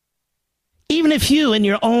 Even if you, in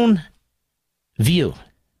your own view,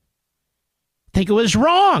 think it was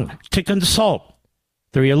wrong to consult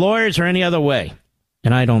through your lawyers or any other way,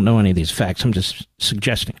 and I don't know any of these facts, I'm just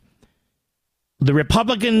suggesting, the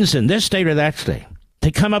Republicans in this state or that state,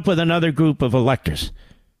 to come up with another group of electors.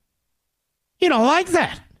 You don't like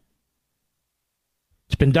that.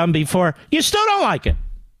 It's been done before. You still don't like it.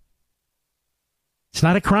 It's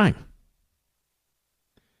not a crime.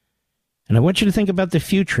 And I want you to think about the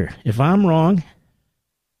future. If I'm wrong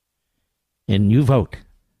and you vote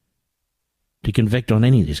to convict on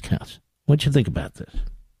any of these counts, I want you to think about this.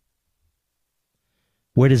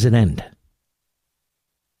 Where does it end?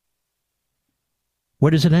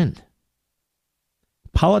 Where does it end?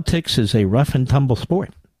 Politics is a rough and tumble sport.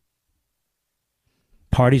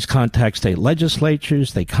 Parties contact state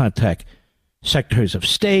legislatures. They contact secretaries of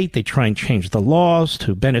state. They try and change the laws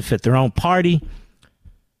to benefit their own party.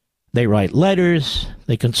 They write letters.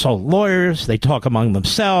 They consult lawyers. They talk among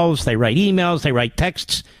themselves. They write emails. They write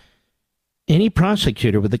texts. Any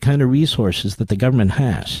prosecutor with the kind of resources that the government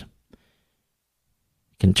has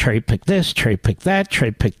can cherry pick this, cherry pick that,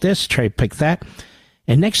 cherry pick this, cherry pick that.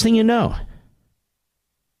 And next thing you know,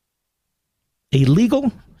 a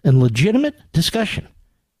legal and legitimate discussion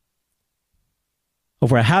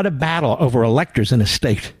over how to battle over electors in a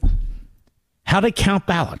state, how to count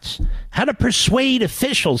ballots, how to persuade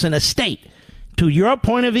officials in a state to your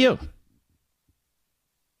point of view.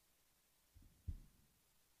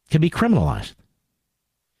 can be criminalized.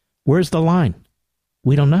 Where's the line?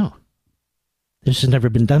 We don't know. This has never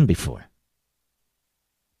been done before.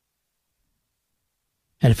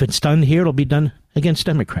 And if it's done here, it'll be done against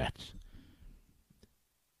Democrats.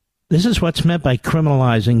 This is what's meant by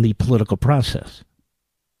criminalizing the political process.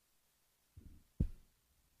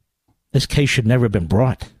 This case should never have been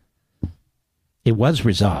brought. It was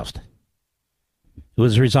resolved. It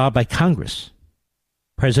was resolved by Congress.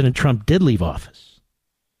 President Trump did leave office.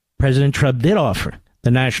 President Trump did offer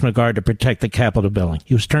the National Guard to protect the Capitol building.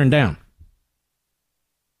 He was turned down.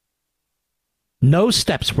 No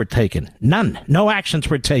steps were taken. None. No actions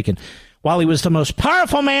were taken. While he was the most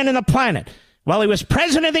powerful man on the planet, while he was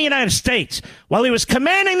president of the United States, while he was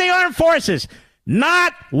commanding the armed forces,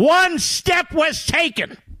 not one step was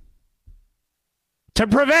taken to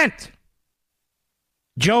prevent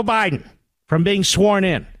Joe Biden from being sworn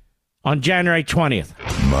in on January 20th.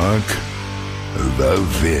 Mark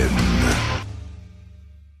Levin.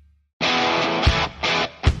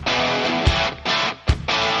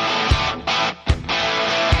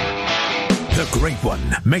 The Great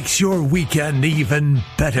One makes your weekend even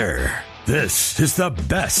better. This is the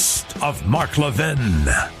best of Mark Levin.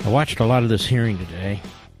 I watched a lot of this hearing today.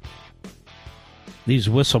 These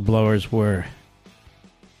whistleblowers were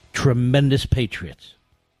tremendous patriots.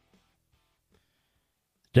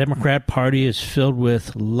 The Democrat Party is filled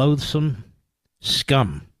with loathsome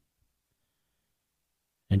scum.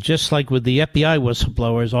 And just like with the FBI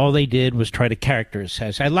whistleblowers, all they did was try to character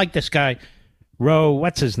assassinate. I like this guy,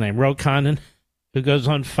 what's his name? Ro Condon, who goes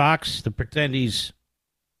on Fox to pretend he's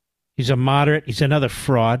a moderate. He's another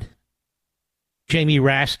fraud. Jamie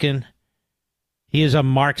Raskin, he is a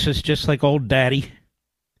Marxist, just like old daddy.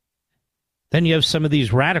 Then you have some of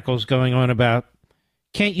these radicals going on about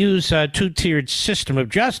can't use a two-tiered system of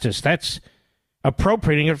justice. That's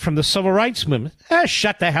appropriating it from the civil rights movement.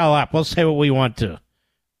 Shut the hell up. We'll say what we want to.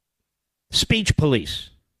 Speech police.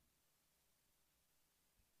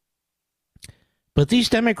 But these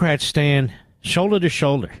Democrats stand shoulder to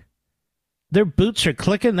shoulder. Their boots are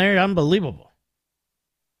clicking. They're unbelievable.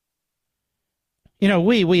 You know,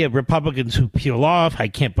 we have Republicans who peel off. I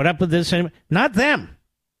can't put up with this anymore. Not them.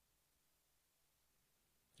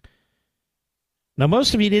 Now,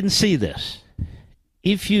 most of you didn't see this.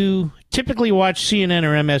 If you typically watch CNN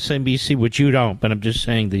or MSNBC, which you don't, but I'm just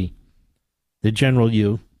saying the general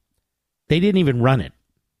you, they didn't even run it.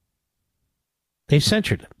 They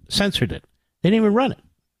censored it. They didn't even run it.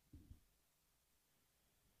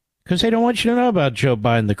 Because they don't want you to know about Joe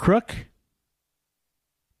Biden, the crook.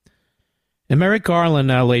 And Merrick Garland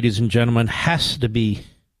now, ladies and gentlemen, has to be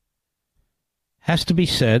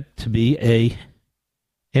said to be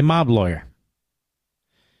a mob lawyer.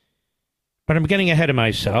 But I'm getting ahead of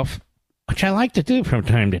myself, which I like to do from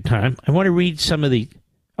time to time. I want to read some of the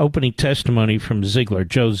opening testimony from Ziegler,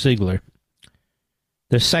 Joe Ziegler,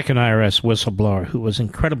 the second IRS whistleblower, who was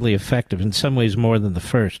incredibly effective, in some ways more than the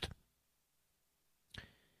first.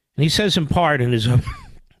 And he says in part in his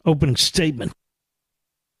opening statement,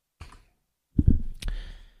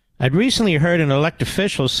 I'd recently heard an elected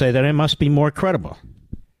official say that I must be more credible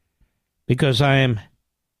because I am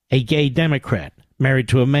a gay Democrat married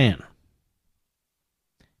to a man.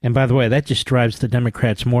 And by the way, that just drives the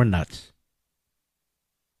Democrats more nuts.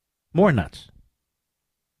 More nuts.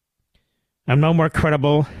 I'm no more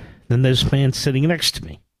credible than this man sitting next to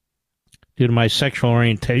me due to my sexual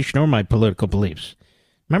orientation or my political beliefs.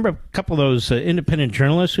 Remember a couple of those independent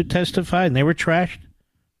journalists who testified and they were trashed?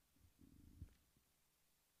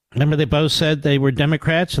 Remember they both said they were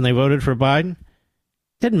Democrats and they voted for Biden?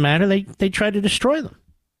 Didn't matter. They tried to destroy them.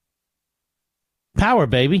 Power,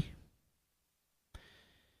 baby.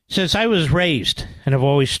 Says, I was raised and have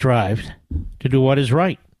always strived to do what is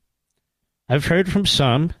right. I've heard from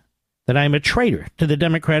some that I am a traitor to the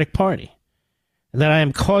Democratic Party and that I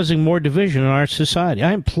am causing more division in our society.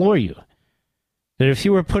 I implore you that if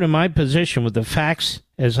you were put in my position with the facts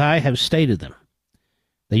as I have stated them,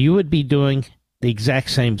 that you would be doing the exact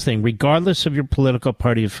same thing, regardless of your political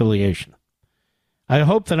party affiliation. I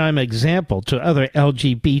hope that I'm an example to other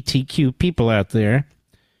LGBTQ people out there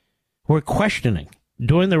who are questioning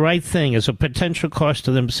doing the right thing as a potential cost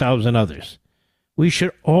to themselves and others. We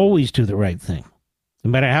should always do the right thing, no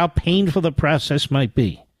matter how painful the process might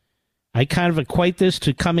be. I kind of equate this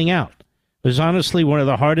to coming out. It was honestly one of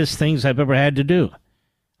the hardest things I've ever had to do.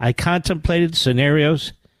 I contemplated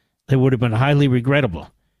scenarios that would have been highly regrettable,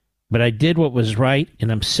 but I did what was right,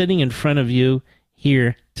 and I'm sitting in front of you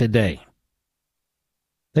here today.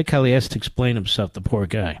 Look how he has to explain himself, the poor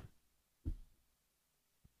guy.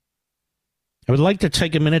 I would like to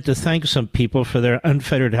take a minute to thank some people for their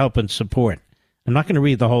unfettered help and support. I'm not going to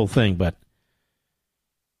read the whole thing, but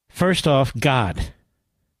first off, God,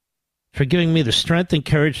 for giving me the strength and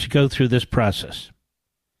courage to go through this process.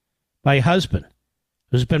 My husband,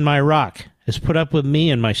 who's been my rock, has put up with me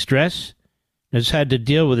and my stress, and has had to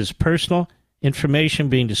deal with his personal information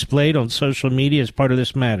being displayed on social media as part of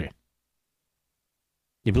this matter.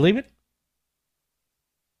 You believe it?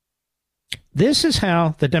 This is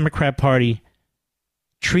how the Democrat Party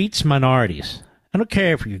treats minorities. I don't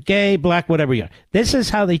care if you're gay, black, whatever you are. This is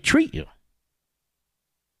how they treat you.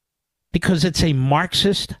 Because it's a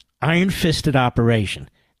Marxist, iron-fisted operation.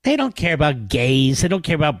 They don't care about gays. They don't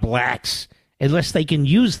care about blacks unless they can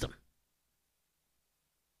use them.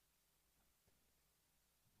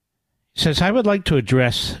 He says, I would like to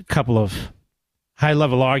address a couple of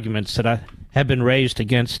high-level arguments that have been raised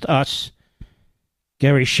against us,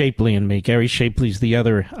 Gary Shapley and me. Gary Shapley's the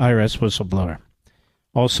other IRS whistleblower.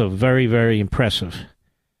 Also very, very impressive.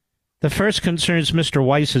 The first concerns Mr.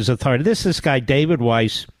 Weiss's authority. This guy, David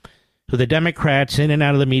Weiss, who the Democrats in and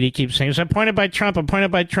out of the media keep saying, is appointed by Trump,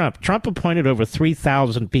 appointed by Trump. Trump appointed over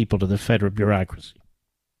 3,000 people to the federal bureaucracy.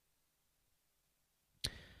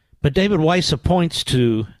 But David Weiss reports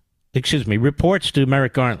to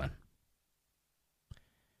Merrick Garland.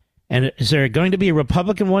 And is there going to be a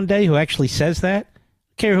Republican one day who actually says that? I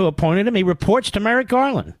don't care who appointed him. He reports to Merrick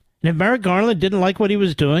Garland. And if Merrick Garland didn't like what he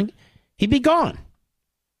was doing, he'd be gone.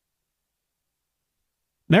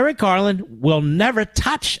 Merrick Garland will never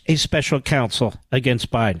touch a special counsel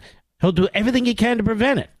against Biden. He'll do everything he can to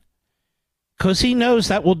prevent it because he knows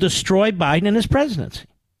that will destroy Biden and his presidency.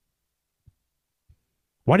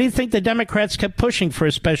 Why do you think the Democrats kept pushing for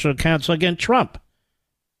a special counsel against Trump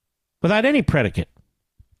without any predicate?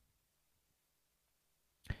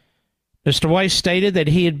 Mr. Weiss stated that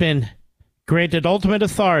he had been granted ultimate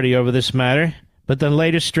authority over this matter, but then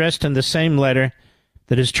later stressed in the same letter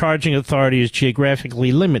that his charging authority is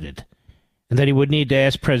geographically limited, and that he would need to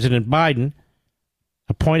ask President Biden, Biden's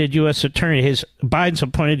appointed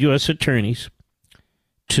U.S. attorneys,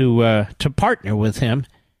 to partner with him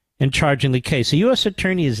in charging the case. A U.S.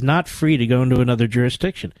 attorney is not free to go into another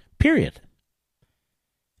jurisdiction, period,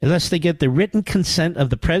 unless they get the written consent of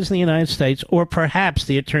the President of the United States or perhaps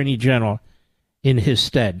the Attorney General in his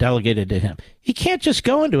stead, delegated to him. He can't just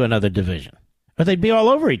go into another division, or they'd be all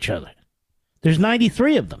over each other. There's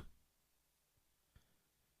 93 of them.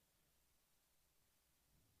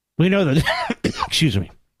 We know that,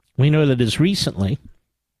 we know that as recently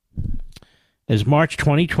as March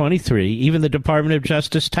 2023, even the Department of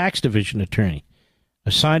Justice Tax Division attorney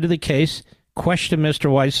assigned to the case questioned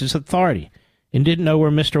Mr. Weiss's authority and didn't know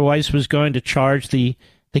where Mr. Weiss was going to charge the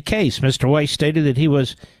case. Mr. Weiss stated that he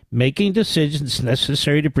was making decisions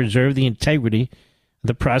necessary to preserve the integrity of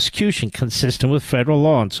the prosecution consistent with federal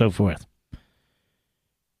law and so forth.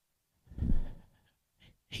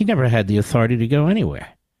 He never had the authority to go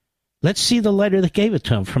anywhere. Let's see the letter that gave it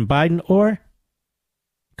to him from Biden or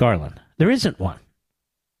Garland. There isn't one.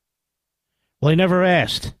 Well, he never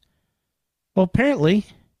asked. Well, apparently,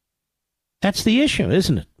 that's the issue,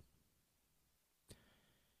 isn't it?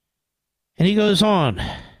 And he goes on.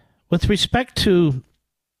 With respect to,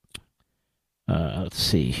 let's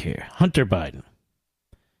see here, Hunter Biden.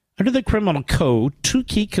 Under the criminal code, two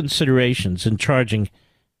key considerations in charging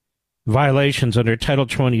violations under Title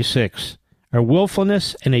 26 are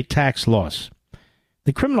willfulness and a tax loss.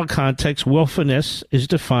 The criminal context, willfulness is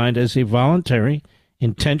defined as a voluntary,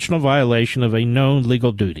 intentional violation of a known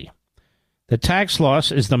legal duty. The tax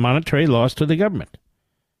loss is the monetary loss to the government.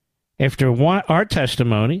 After our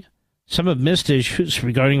testimony, some have missed issues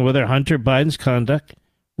regarding whether Hunter Biden's conduct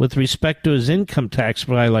with respect to his income tax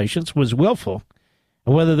violations was willful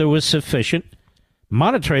and whether there was sufficient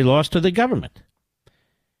monetary loss to the government.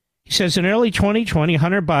 He says in early 2020,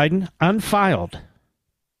 Hunter Biden unfiled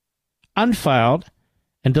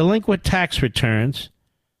and delinquent tax returns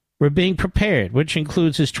were being prepared, which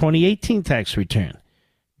includes his 2018 tax return.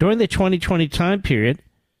 During the 2020 time period,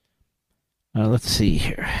 let's see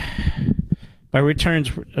here, by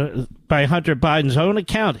Hunter Biden's own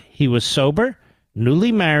account, he was sober,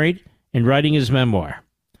 newly married, and writing his memoir.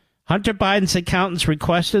 Hunter Biden's accountants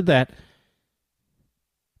requested that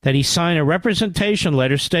he sign a representation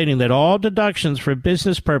letter stating that all deductions for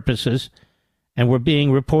business purposes and were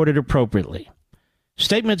being reported appropriately.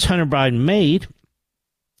 Statements Hunter Biden made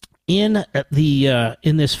in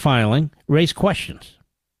this filing raise questions.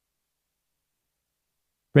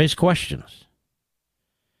 For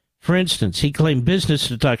instance, he claimed business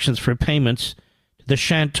deductions for payments to the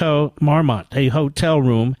Chateau Marmont, a hotel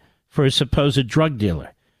room for a supposed drug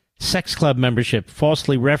dealer, sex club membership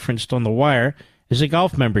falsely referenced on the wire as a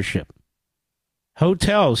golf membership.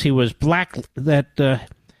 hotels he was blacklisted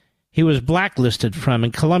from,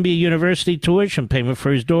 and Columbia University tuition payment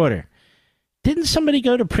for his daughter. Didn't somebody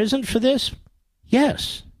go to prison for this?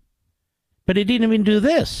 Yes. But he didn't even do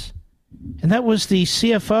this. And that was the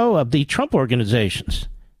CFO of the Trump organizations.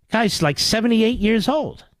 Guy's like 78 years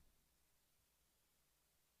old.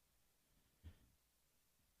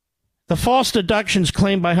 The false deductions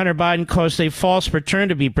claimed by Hunter Biden caused a false return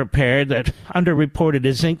to be prepared that underreported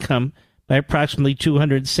his income by approximately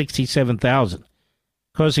 $267,000,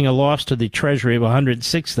 causing a loss to the Treasury of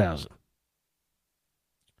 $106,000.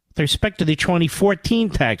 With respect to the 2014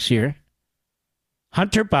 tax year,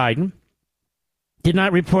 Hunter Biden did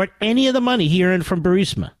not report any of the money he earned from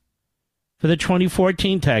Burisma for the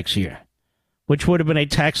 2014 tax year, which would have been a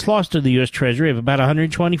tax loss to the U.S. Treasury of about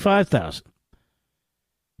 $125,000.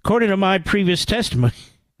 According to my previous testimony,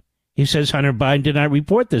 he says Hunter Biden did not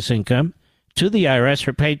report this income to the IRS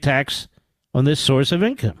or pay tax on this source of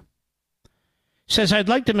income. He says, I'd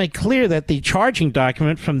like to make clear that the charging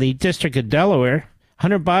document from the District of Delaware,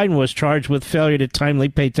 Hunter Biden was charged with failure to timely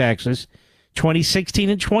pay taxes 2016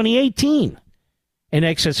 and 2018 in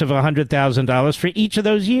excess of $100,000 for each of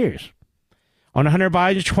those years. On Hunter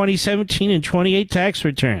Biden's 2017 and 2018 tax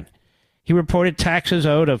return, he reported taxes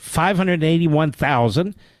owed of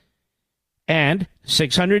 $581,000 and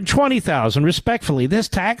 $620,000, respectively. This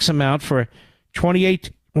tax amount for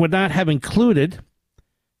 28 would not have included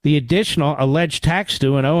the additional alleged tax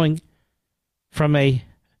due and owing from a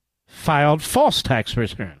filed false tax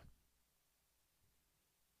return.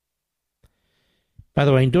 By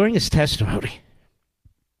the way, during his testimony,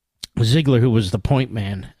 Ziegler, who was the point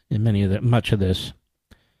man in much of this,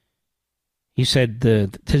 he said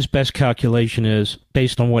his best calculation is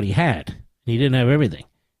based on what he had. He didn't have everything.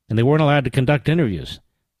 And they weren't allowed to conduct interviews.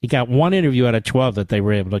 He got one interview out of 12 that they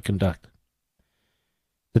were able to conduct.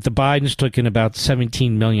 That the Bidens took in about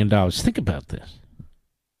 $17 million. Think about this.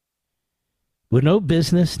 With no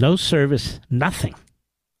business, no service, nothing.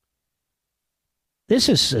 This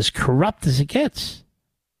is as corrupt as it gets.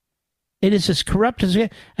 It is as corrupt as it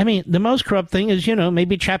gets. I mean, the most corrupt thing is,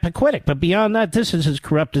 maybe Chappaquiddick. But beyond that, this is as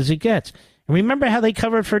corrupt as it gets. And remember how they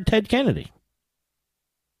covered for Ted Kennedy.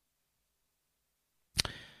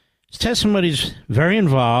 His testimony is very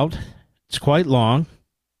involved. It's quite long.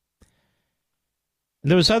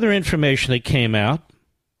 There was other information that came out.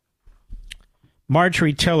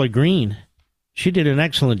 Marjorie Taylor Greene, she did an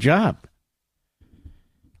excellent job.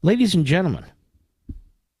 Ladies and gentlemen,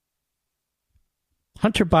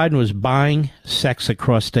 Hunter Biden was buying sex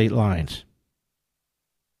across state lines.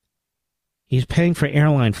 He's paying for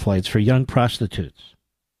airline flights for young prostitutes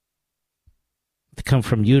to come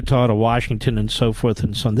from Utah to Washington and so forth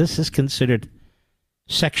and so on. This is considered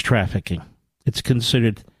sex trafficking. It's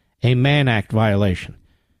considered a Mann Act violation.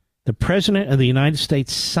 The President of the United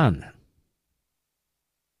States' son.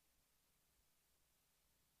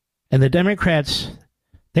 And the Democrats,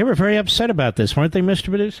 they were very upset about this, weren't they, Mr.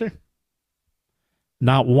 Producer?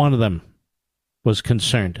 Not one of them was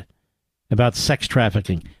concerned about sex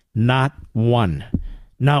trafficking. Not one.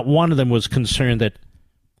 Not one of them was concerned that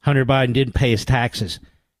Hunter Biden didn't pay his taxes.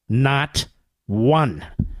 Not one.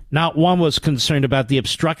 Not one was concerned about the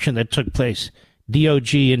obstruction that took place,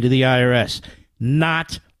 DOJ into the IRS.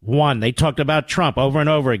 Not one. They talked about Trump over and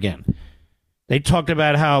over again. They talked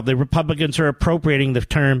about how the Republicans are appropriating the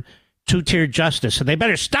term two-tier justice, and they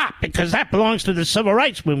better stop because that belongs to the civil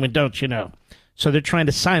rights movement, don't you know? So they're trying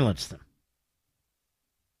to silence them.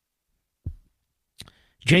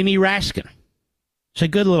 Jamie Raskin. He's a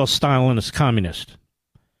good little Stalinist communist.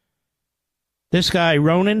 This guy,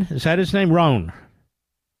 Ronan, is that his name?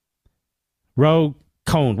 Ro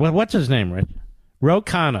Cohn. What's his name, Rich? Ro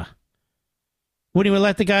Khanna. Wouldn't even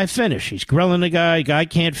let the guy finish. He's grilling the guy. Guy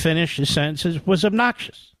can't finish. His sentences was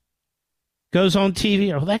obnoxious. Goes on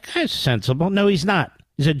TV. Oh, that guy's sensible. No, he's not.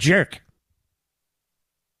 He's a jerk.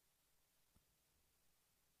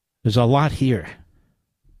 There's a lot here.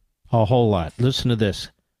 A whole lot. Listen to this.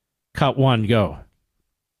 Cut one, go.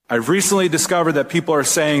 I've recently discovered that people are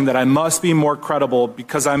saying that I must be more credible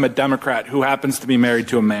because I'm a Democrat who happens to be married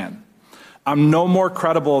to a man. I'm no more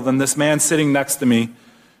credible than this man sitting next to me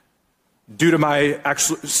due to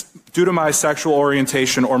my sexual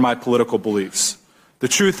orientation or my political beliefs. The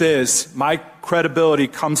truth is, my credibility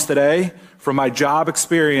comes today from my job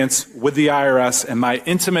experience with the IRS and my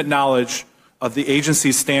intimate knowledge of the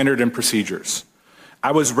agency's standard and procedures.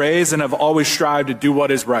 I was raised and have always strived to do what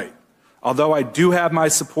is right. Although I do have my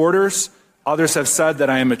supporters, others have said that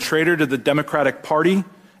I am a traitor to the Democratic Party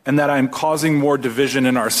and that I am causing more division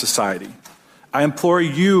in our society. I implore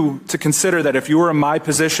you to consider that if you were in my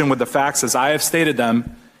position with the facts as I have stated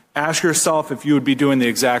them, Ask yourself if you would be doing the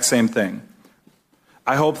exact same thing.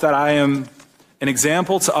 I hope that I am an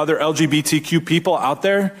example to other LGBTQ people out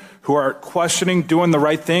there who are questioning doing the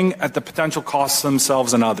right thing at the potential cost to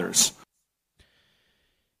themselves and others.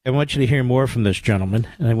 I want you to hear more from this gentleman,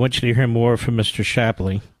 and I want you to hear more from Mr.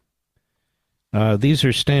 Shapley. These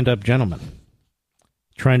are stand-up gentlemen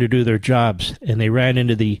trying to do their jobs, and they ran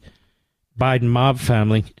into the Biden mob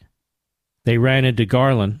family. They ran into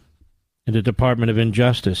Garland in the Department of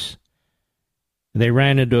Injustice. They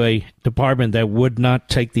ran into a department that would not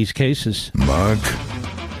take these cases. Mark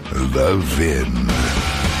Levin.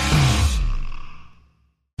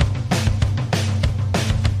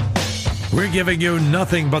 We're giving you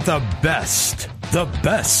nothing but the best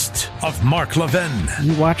of Mark Levin.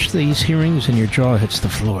 You watch these hearings and your jaw hits the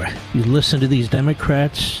floor. You listen to these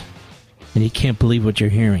Democrats and you can't believe what you're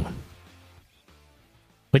hearing.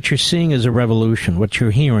 What you're seeing is a revolution. What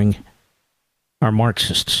you're hearing are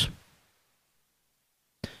Marxists.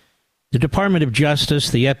 The Department of Justice,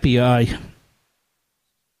 the FBI,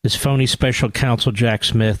 this phony special counsel Jack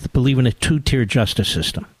Smith believe in a two-tier justice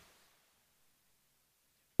system.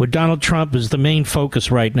 With Donald Trump as the main focus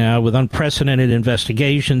right now, with unprecedented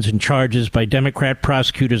investigations and charges by Democrat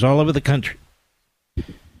prosecutors all over the country,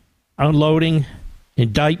 unloading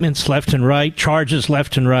indictments left and right, charges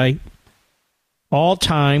left and right, all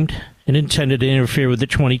timed and intended to interfere with the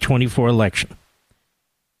 2024 election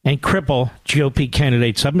and cripple GOP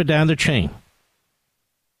candidates up and down the chain.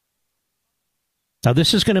 Now,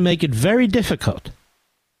 this is going to make it very difficult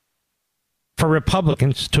for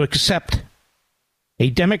Republicans to accept a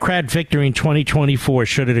Democrat victory in 2024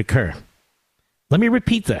 should it occur. Let me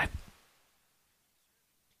repeat that.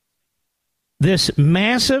 This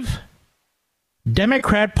massive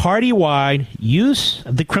Democrat party-wide use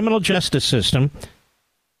of the criminal justice system,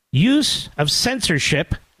 use of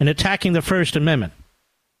censorship and attacking the First Amendment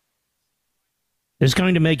is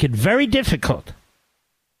going to make it very difficult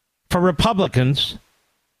for Republicans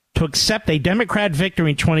to accept a Democrat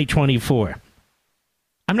victory in 2024.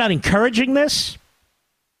 I'm not encouraging this.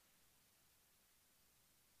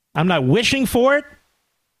 I'm not wishing for it.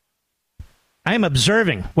 I am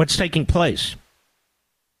observing what's taking place.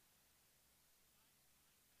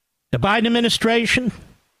 The Biden administration,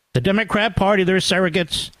 the Democrat Party, their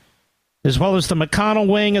surrogates, as well as the McConnell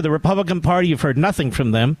wing of the Republican Party, you've heard nothing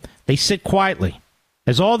from them. They sit quietly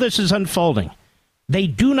as all this is unfolding. They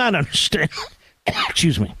do not understand,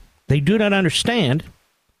 excuse me, they do not understand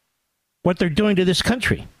what they're doing to this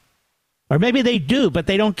country. Or maybe they do, but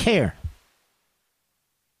they don't care.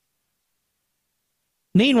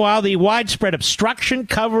 Meanwhile, the widespread obstruction,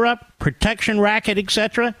 cover-up, protection racket,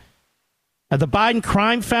 etc., of the Biden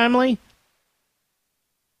crime family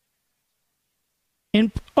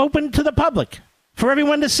open to the public for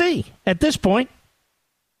everyone to see at this point.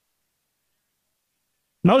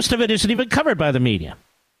 Most of it isn't even covered by the media.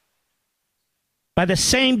 By the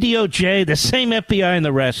same DOJ, the same FBI, and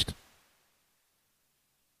the rest.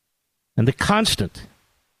 And the constant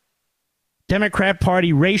Democrat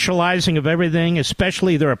Party racializing of everything,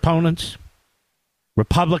 especially their opponents,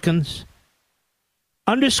 Republicans,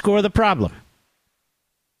 underscore the problem.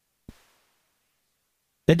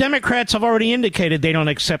 The Democrats have already indicated they don't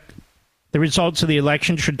accept the results of the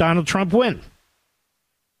election should Donald Trump win.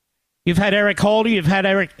 You've had Eric Holder, you've had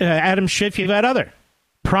Adam Schiff, you've had other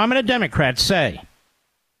prominent Democrats say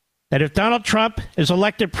that if Donald Trump is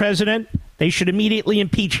elected president, they should immediately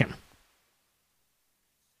impeach him.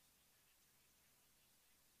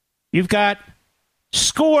 You've got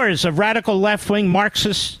scores of radical left-wing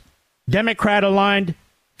Marxist, Democrat-aligned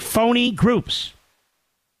phony groups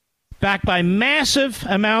backed by massive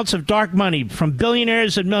amounts of dark money from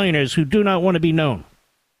billionaires and millionaires who do not want to be known,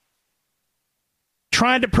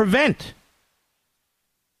 trying to prevent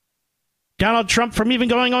Donald Trump from even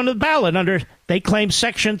going on the ballot under, they claim,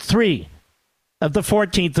 Section 3 of the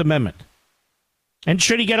 14th Amendment. And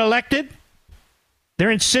should he get elected, they're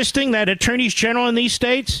insisting that attorneys general in these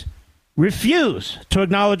states refuse to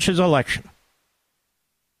acknowledge his election.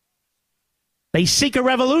 They seek a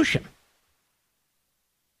revolution.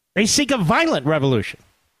 They seek a violent revolution.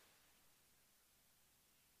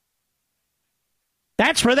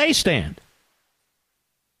 That's where they stand.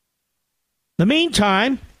 In the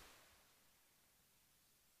meantime,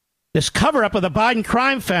 this cover-up of the Biden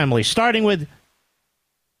crime family, starting with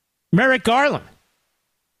Merrick Garland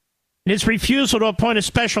and his refusal to appoint a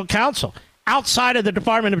special counsel outside of the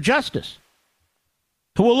Department of Justice,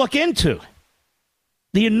 who will look into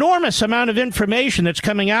the enormous amount of information that's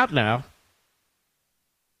coming out now,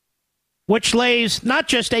 which lays not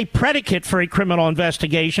just a predicate for a criminal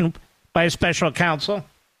investigation by a special counsel,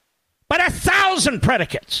 but 1,000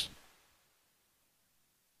 predicates.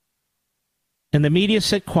 And the media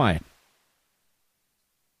sit quiet.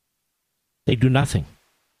 They do nothing.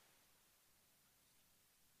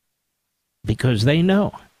 Because they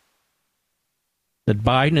know that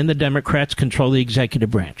Biden and the Democrats control the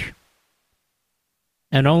executive branch.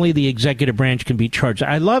 And only the executive branch can be charged.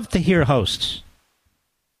 I love to hear hosts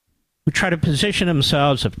who try to position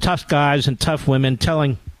themselves as tough guys and tough women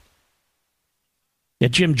telling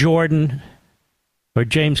Jim Jordan or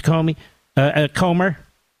James Comer,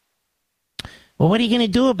 well, what are you going to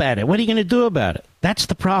do about it? What are you going to do about it? That's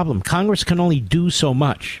the problem. Congress can only do so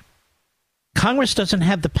much. Congress doesn't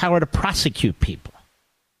have the power to prosecute people.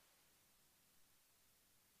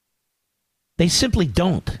 They simply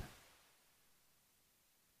don't.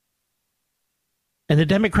 And the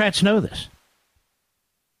Democrats know this.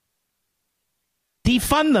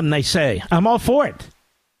 Defund them, they say. I'm all for it.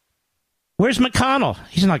 Where's McConnell?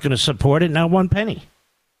 He's not going to support it, not one penny.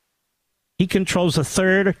 He controls a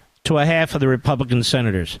third to a half of the Republican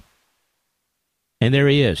senators. And there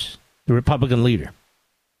he is, the Republican leader.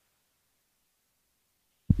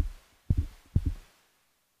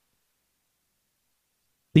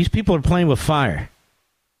 These people are playing with fire.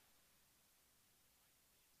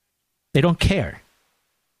 They don't care.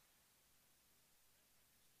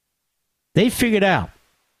 They figured out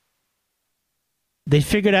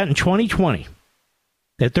in 2020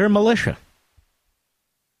 that their militia,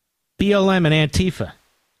 BLM and Antifa,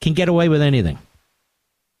 can get away with anything.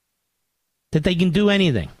 That they can do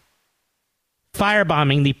anything.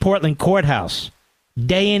 Firebombing the Portland courthouse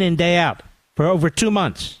day in and day out for over 2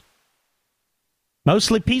 months.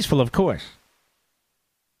 Mostly peaceful, of course.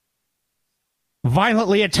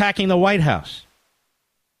 Violently attacking the White House,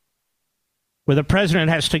 where the president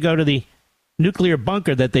has to go to the nuclear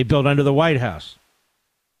bunker that they built under the White House.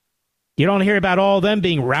 You don't hear about all of them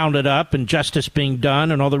being rounded up and justice being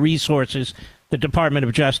done and all the resources the Department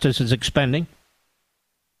of Justice is expending.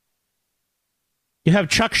 You have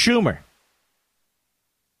Chuck Schumer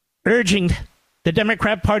urging the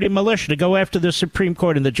Democrat Party militia to go after the Supreme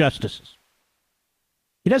Court and the justices.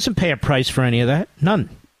 He doesn't pay a price for any of that. None.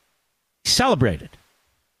 He's celebrated.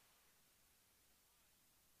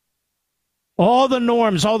 All the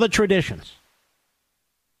norms, all the traditions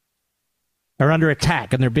are under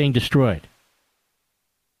attack and they're being destroyed,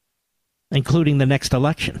 including the next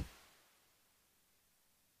election.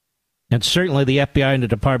 And certainly the FBI and the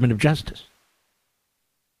Department of Justice.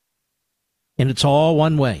 And it's all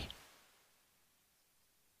one way.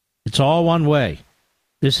 It's all one way.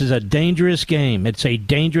 This is a dangerous game. It's a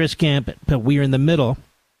dangerous gambit, but we are in the middle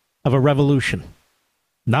of a revolution.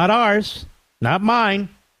 Not ours, not mine,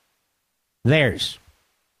 theirs.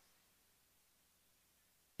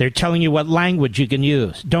 They're telling you what language you can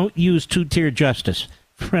use. Don't use two-tier justice.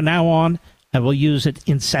 From now on, I will use it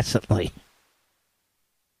incessantly.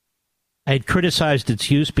 I had criticized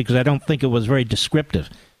its use because I don't think it was very descriptive.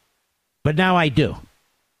 But now I do.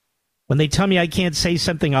 When they tell me I can't say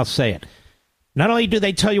something, I'll say it. Not only do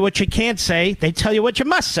they tell you what you can't say, they tell you what you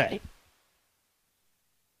must say.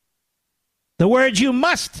 The words you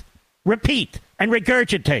must repeat and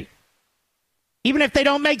regurgitate. Even if they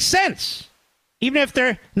don't make sense. Even if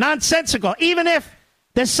they're nonsensical. Even if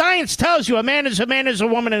the science tells you a man is a man, is a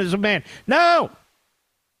woman, and is a man. No.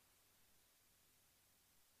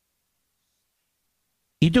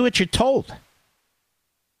 You do what you're told.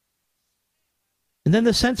 And then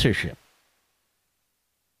the censorship.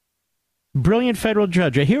 Brilliant federal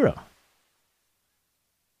judge, a hero,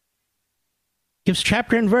 gives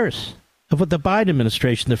chapter and verse of what the Biden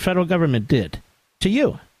administration, the federal government, did to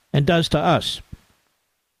you and does to us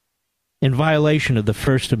in violation of the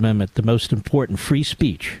First Amendment, the most important free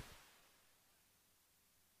speech.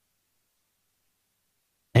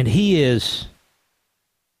 And he is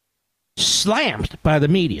slammed by the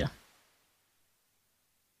media,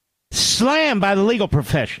 slammed by the legal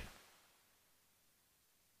profession.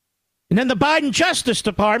 And then the Biden Justice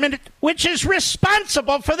Department, which is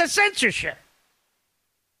responsible for the censorship,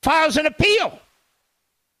 files an appeal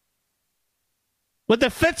with the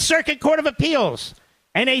Fifth Circuit Court of Appeals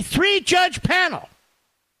and a 3-judge panel,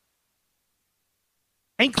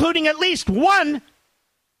 including at least one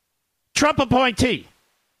Trump appointee,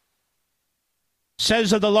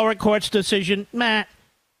 says of the lower court's decision, Matt,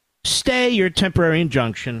 stay your temporary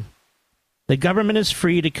injunction. The government is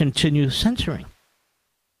free to continue censoring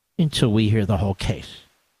until we hear the whole case.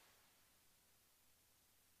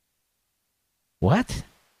 What?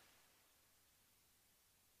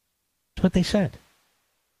 That's what they said.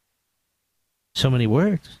 So many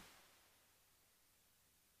words.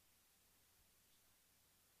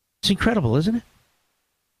 It's incredible, isn't it?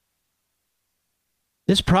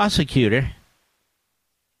 This prosecutor,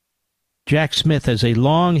 Jack Smith, has a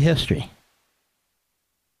long history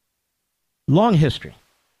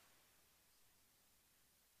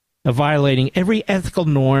of violating every ethical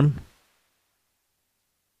norm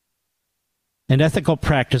and ethical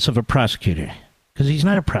practice of a prosecutor, because he's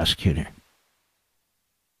not a prosecutor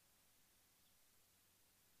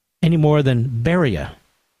any more than Beria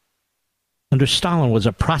under Stalin was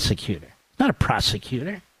a prosecutor. Not a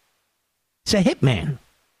prosecutor. He's a hitman.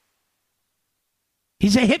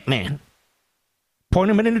 He's a hitman.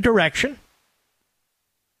 Point him in a direction,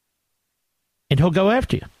 and he'll go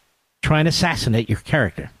after you, try and assassinate your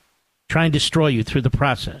character, try and destroy you through the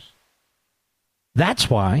process. That's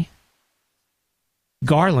why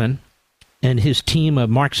Garland and his team of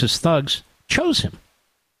Marxist thugs chose him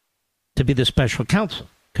to be the special counsel.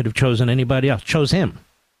 Could have chosen anybody else. Chose him.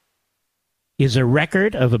 He has a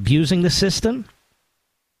record of abusing the system.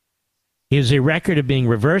 He has a record of being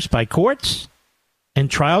reversed by courts and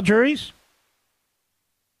trial juries.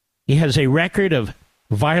 He has a record of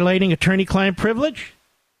violating attorney-client privilege.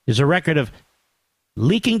 He has a record of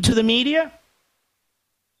leaking to the media.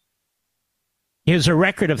 He has a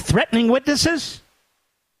record of threatening witnesses,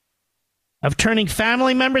 of turning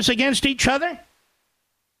family members against each other.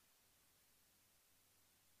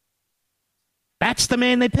 That's the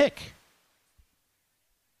man they pick.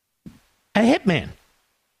 A hitman.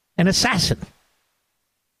 An assassin.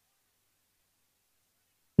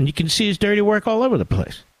 And you can see his dirty work all over the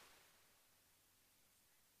place.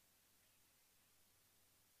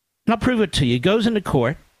 And I'll prove it to you. He goes into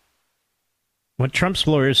court. When Trump's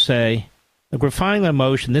lawyers say, look, we're filing a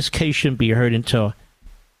motion, this case shouldn't be heard until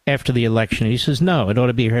after the election. He says, no, it ought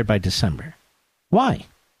to be heard by December. Why?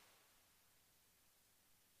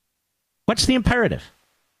 What's the imperative?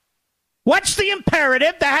 What's the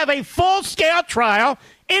imperative to have a full-scale trial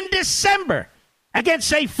in December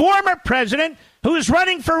against a former president who is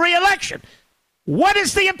running for re-election? What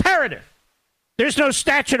is the imperative? There's no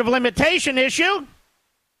statute of limitation issue.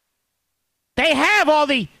 They have all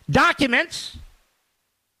the documents.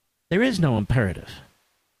 There is no imperative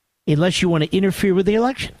unless you want to interfere with the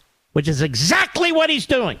election, which is exactly what he's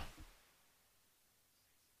doing.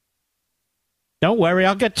 Don't worry,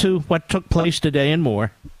 I'll get to what took place today and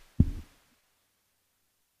more.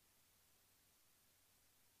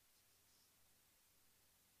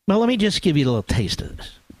 Well, let me just give you a little taste of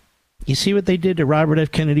this. You see what they did to Robert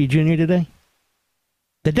F. Kennedy Jr. today?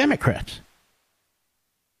 The Democrats.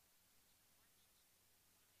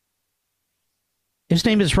 His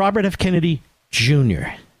name is Robert F. Kennedy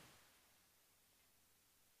Jr.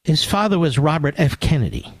 His father was Robert F.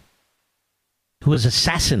 Kennedy, who was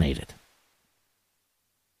assassinated.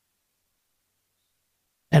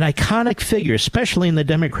 An iconic figure, especially in the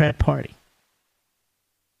Democrat Party.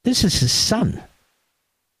 This is his son,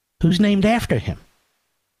 who's named after him.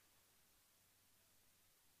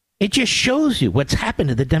 It just shows you what's happened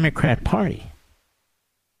to the Democrat Party.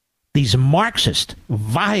 These Marxist,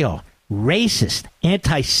 vile, racist,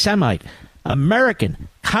 anti-Semite, American,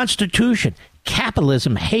 Constitution,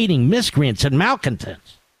 capitalism-hating miscreants and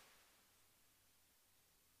malcontents.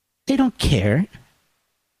 They don't care.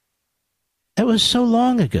 That was so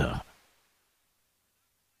long ago.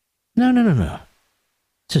 No.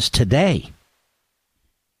 It's just today.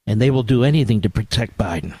 And they will do anything to protect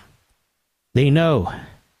Biden. They know.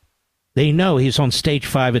 They know he's on stage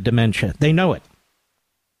 5 of dementia. They know it.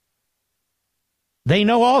 They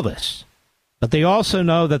know all this. But they also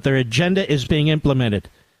know that their agenda is being implemented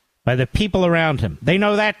by the people around him. They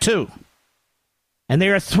know that too. And they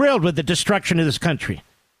are thrilled with the destruction of this country.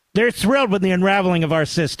 They're thrilled with the unraveling of our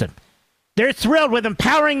system. They're thrilled with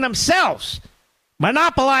empowering themselves,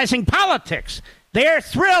 monopolizing politics. They are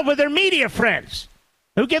thrilled with their media friends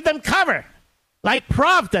who give them cover, like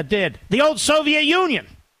Pravda did, the old Soviet Union.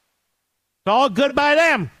 It's all good by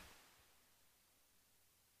them.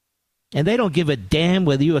 And they don't give a damn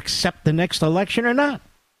whether you accept the next election or not.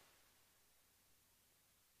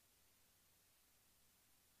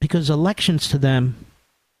 Because elections to them,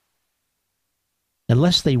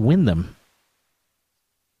 unless they win them,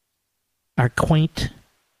 are quaint,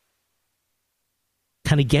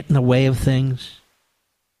 kind of get in the way of things.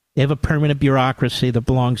 They have a permanent bureaucracy that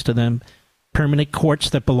belongs to them, permanent courts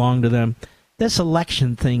that belong to them. This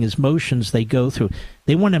election thing is motions they go through.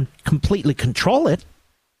 They want to completely control it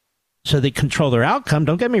so they control their outcome.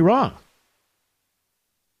 Don't get me wrong.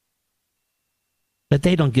 But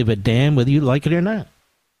they don't give a damn whether you like it or not.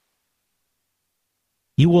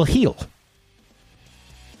 You will heal.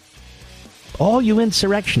 All you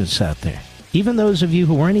insurrectionists out there, even those of you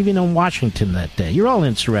who weren't even in Washington that day, you're all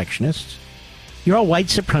insurrectionists. You're all white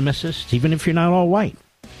supremacists, even if you're not all white.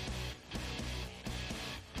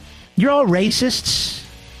 You're all racists,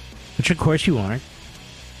 which of course you aren't.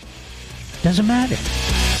 Doesn't matter.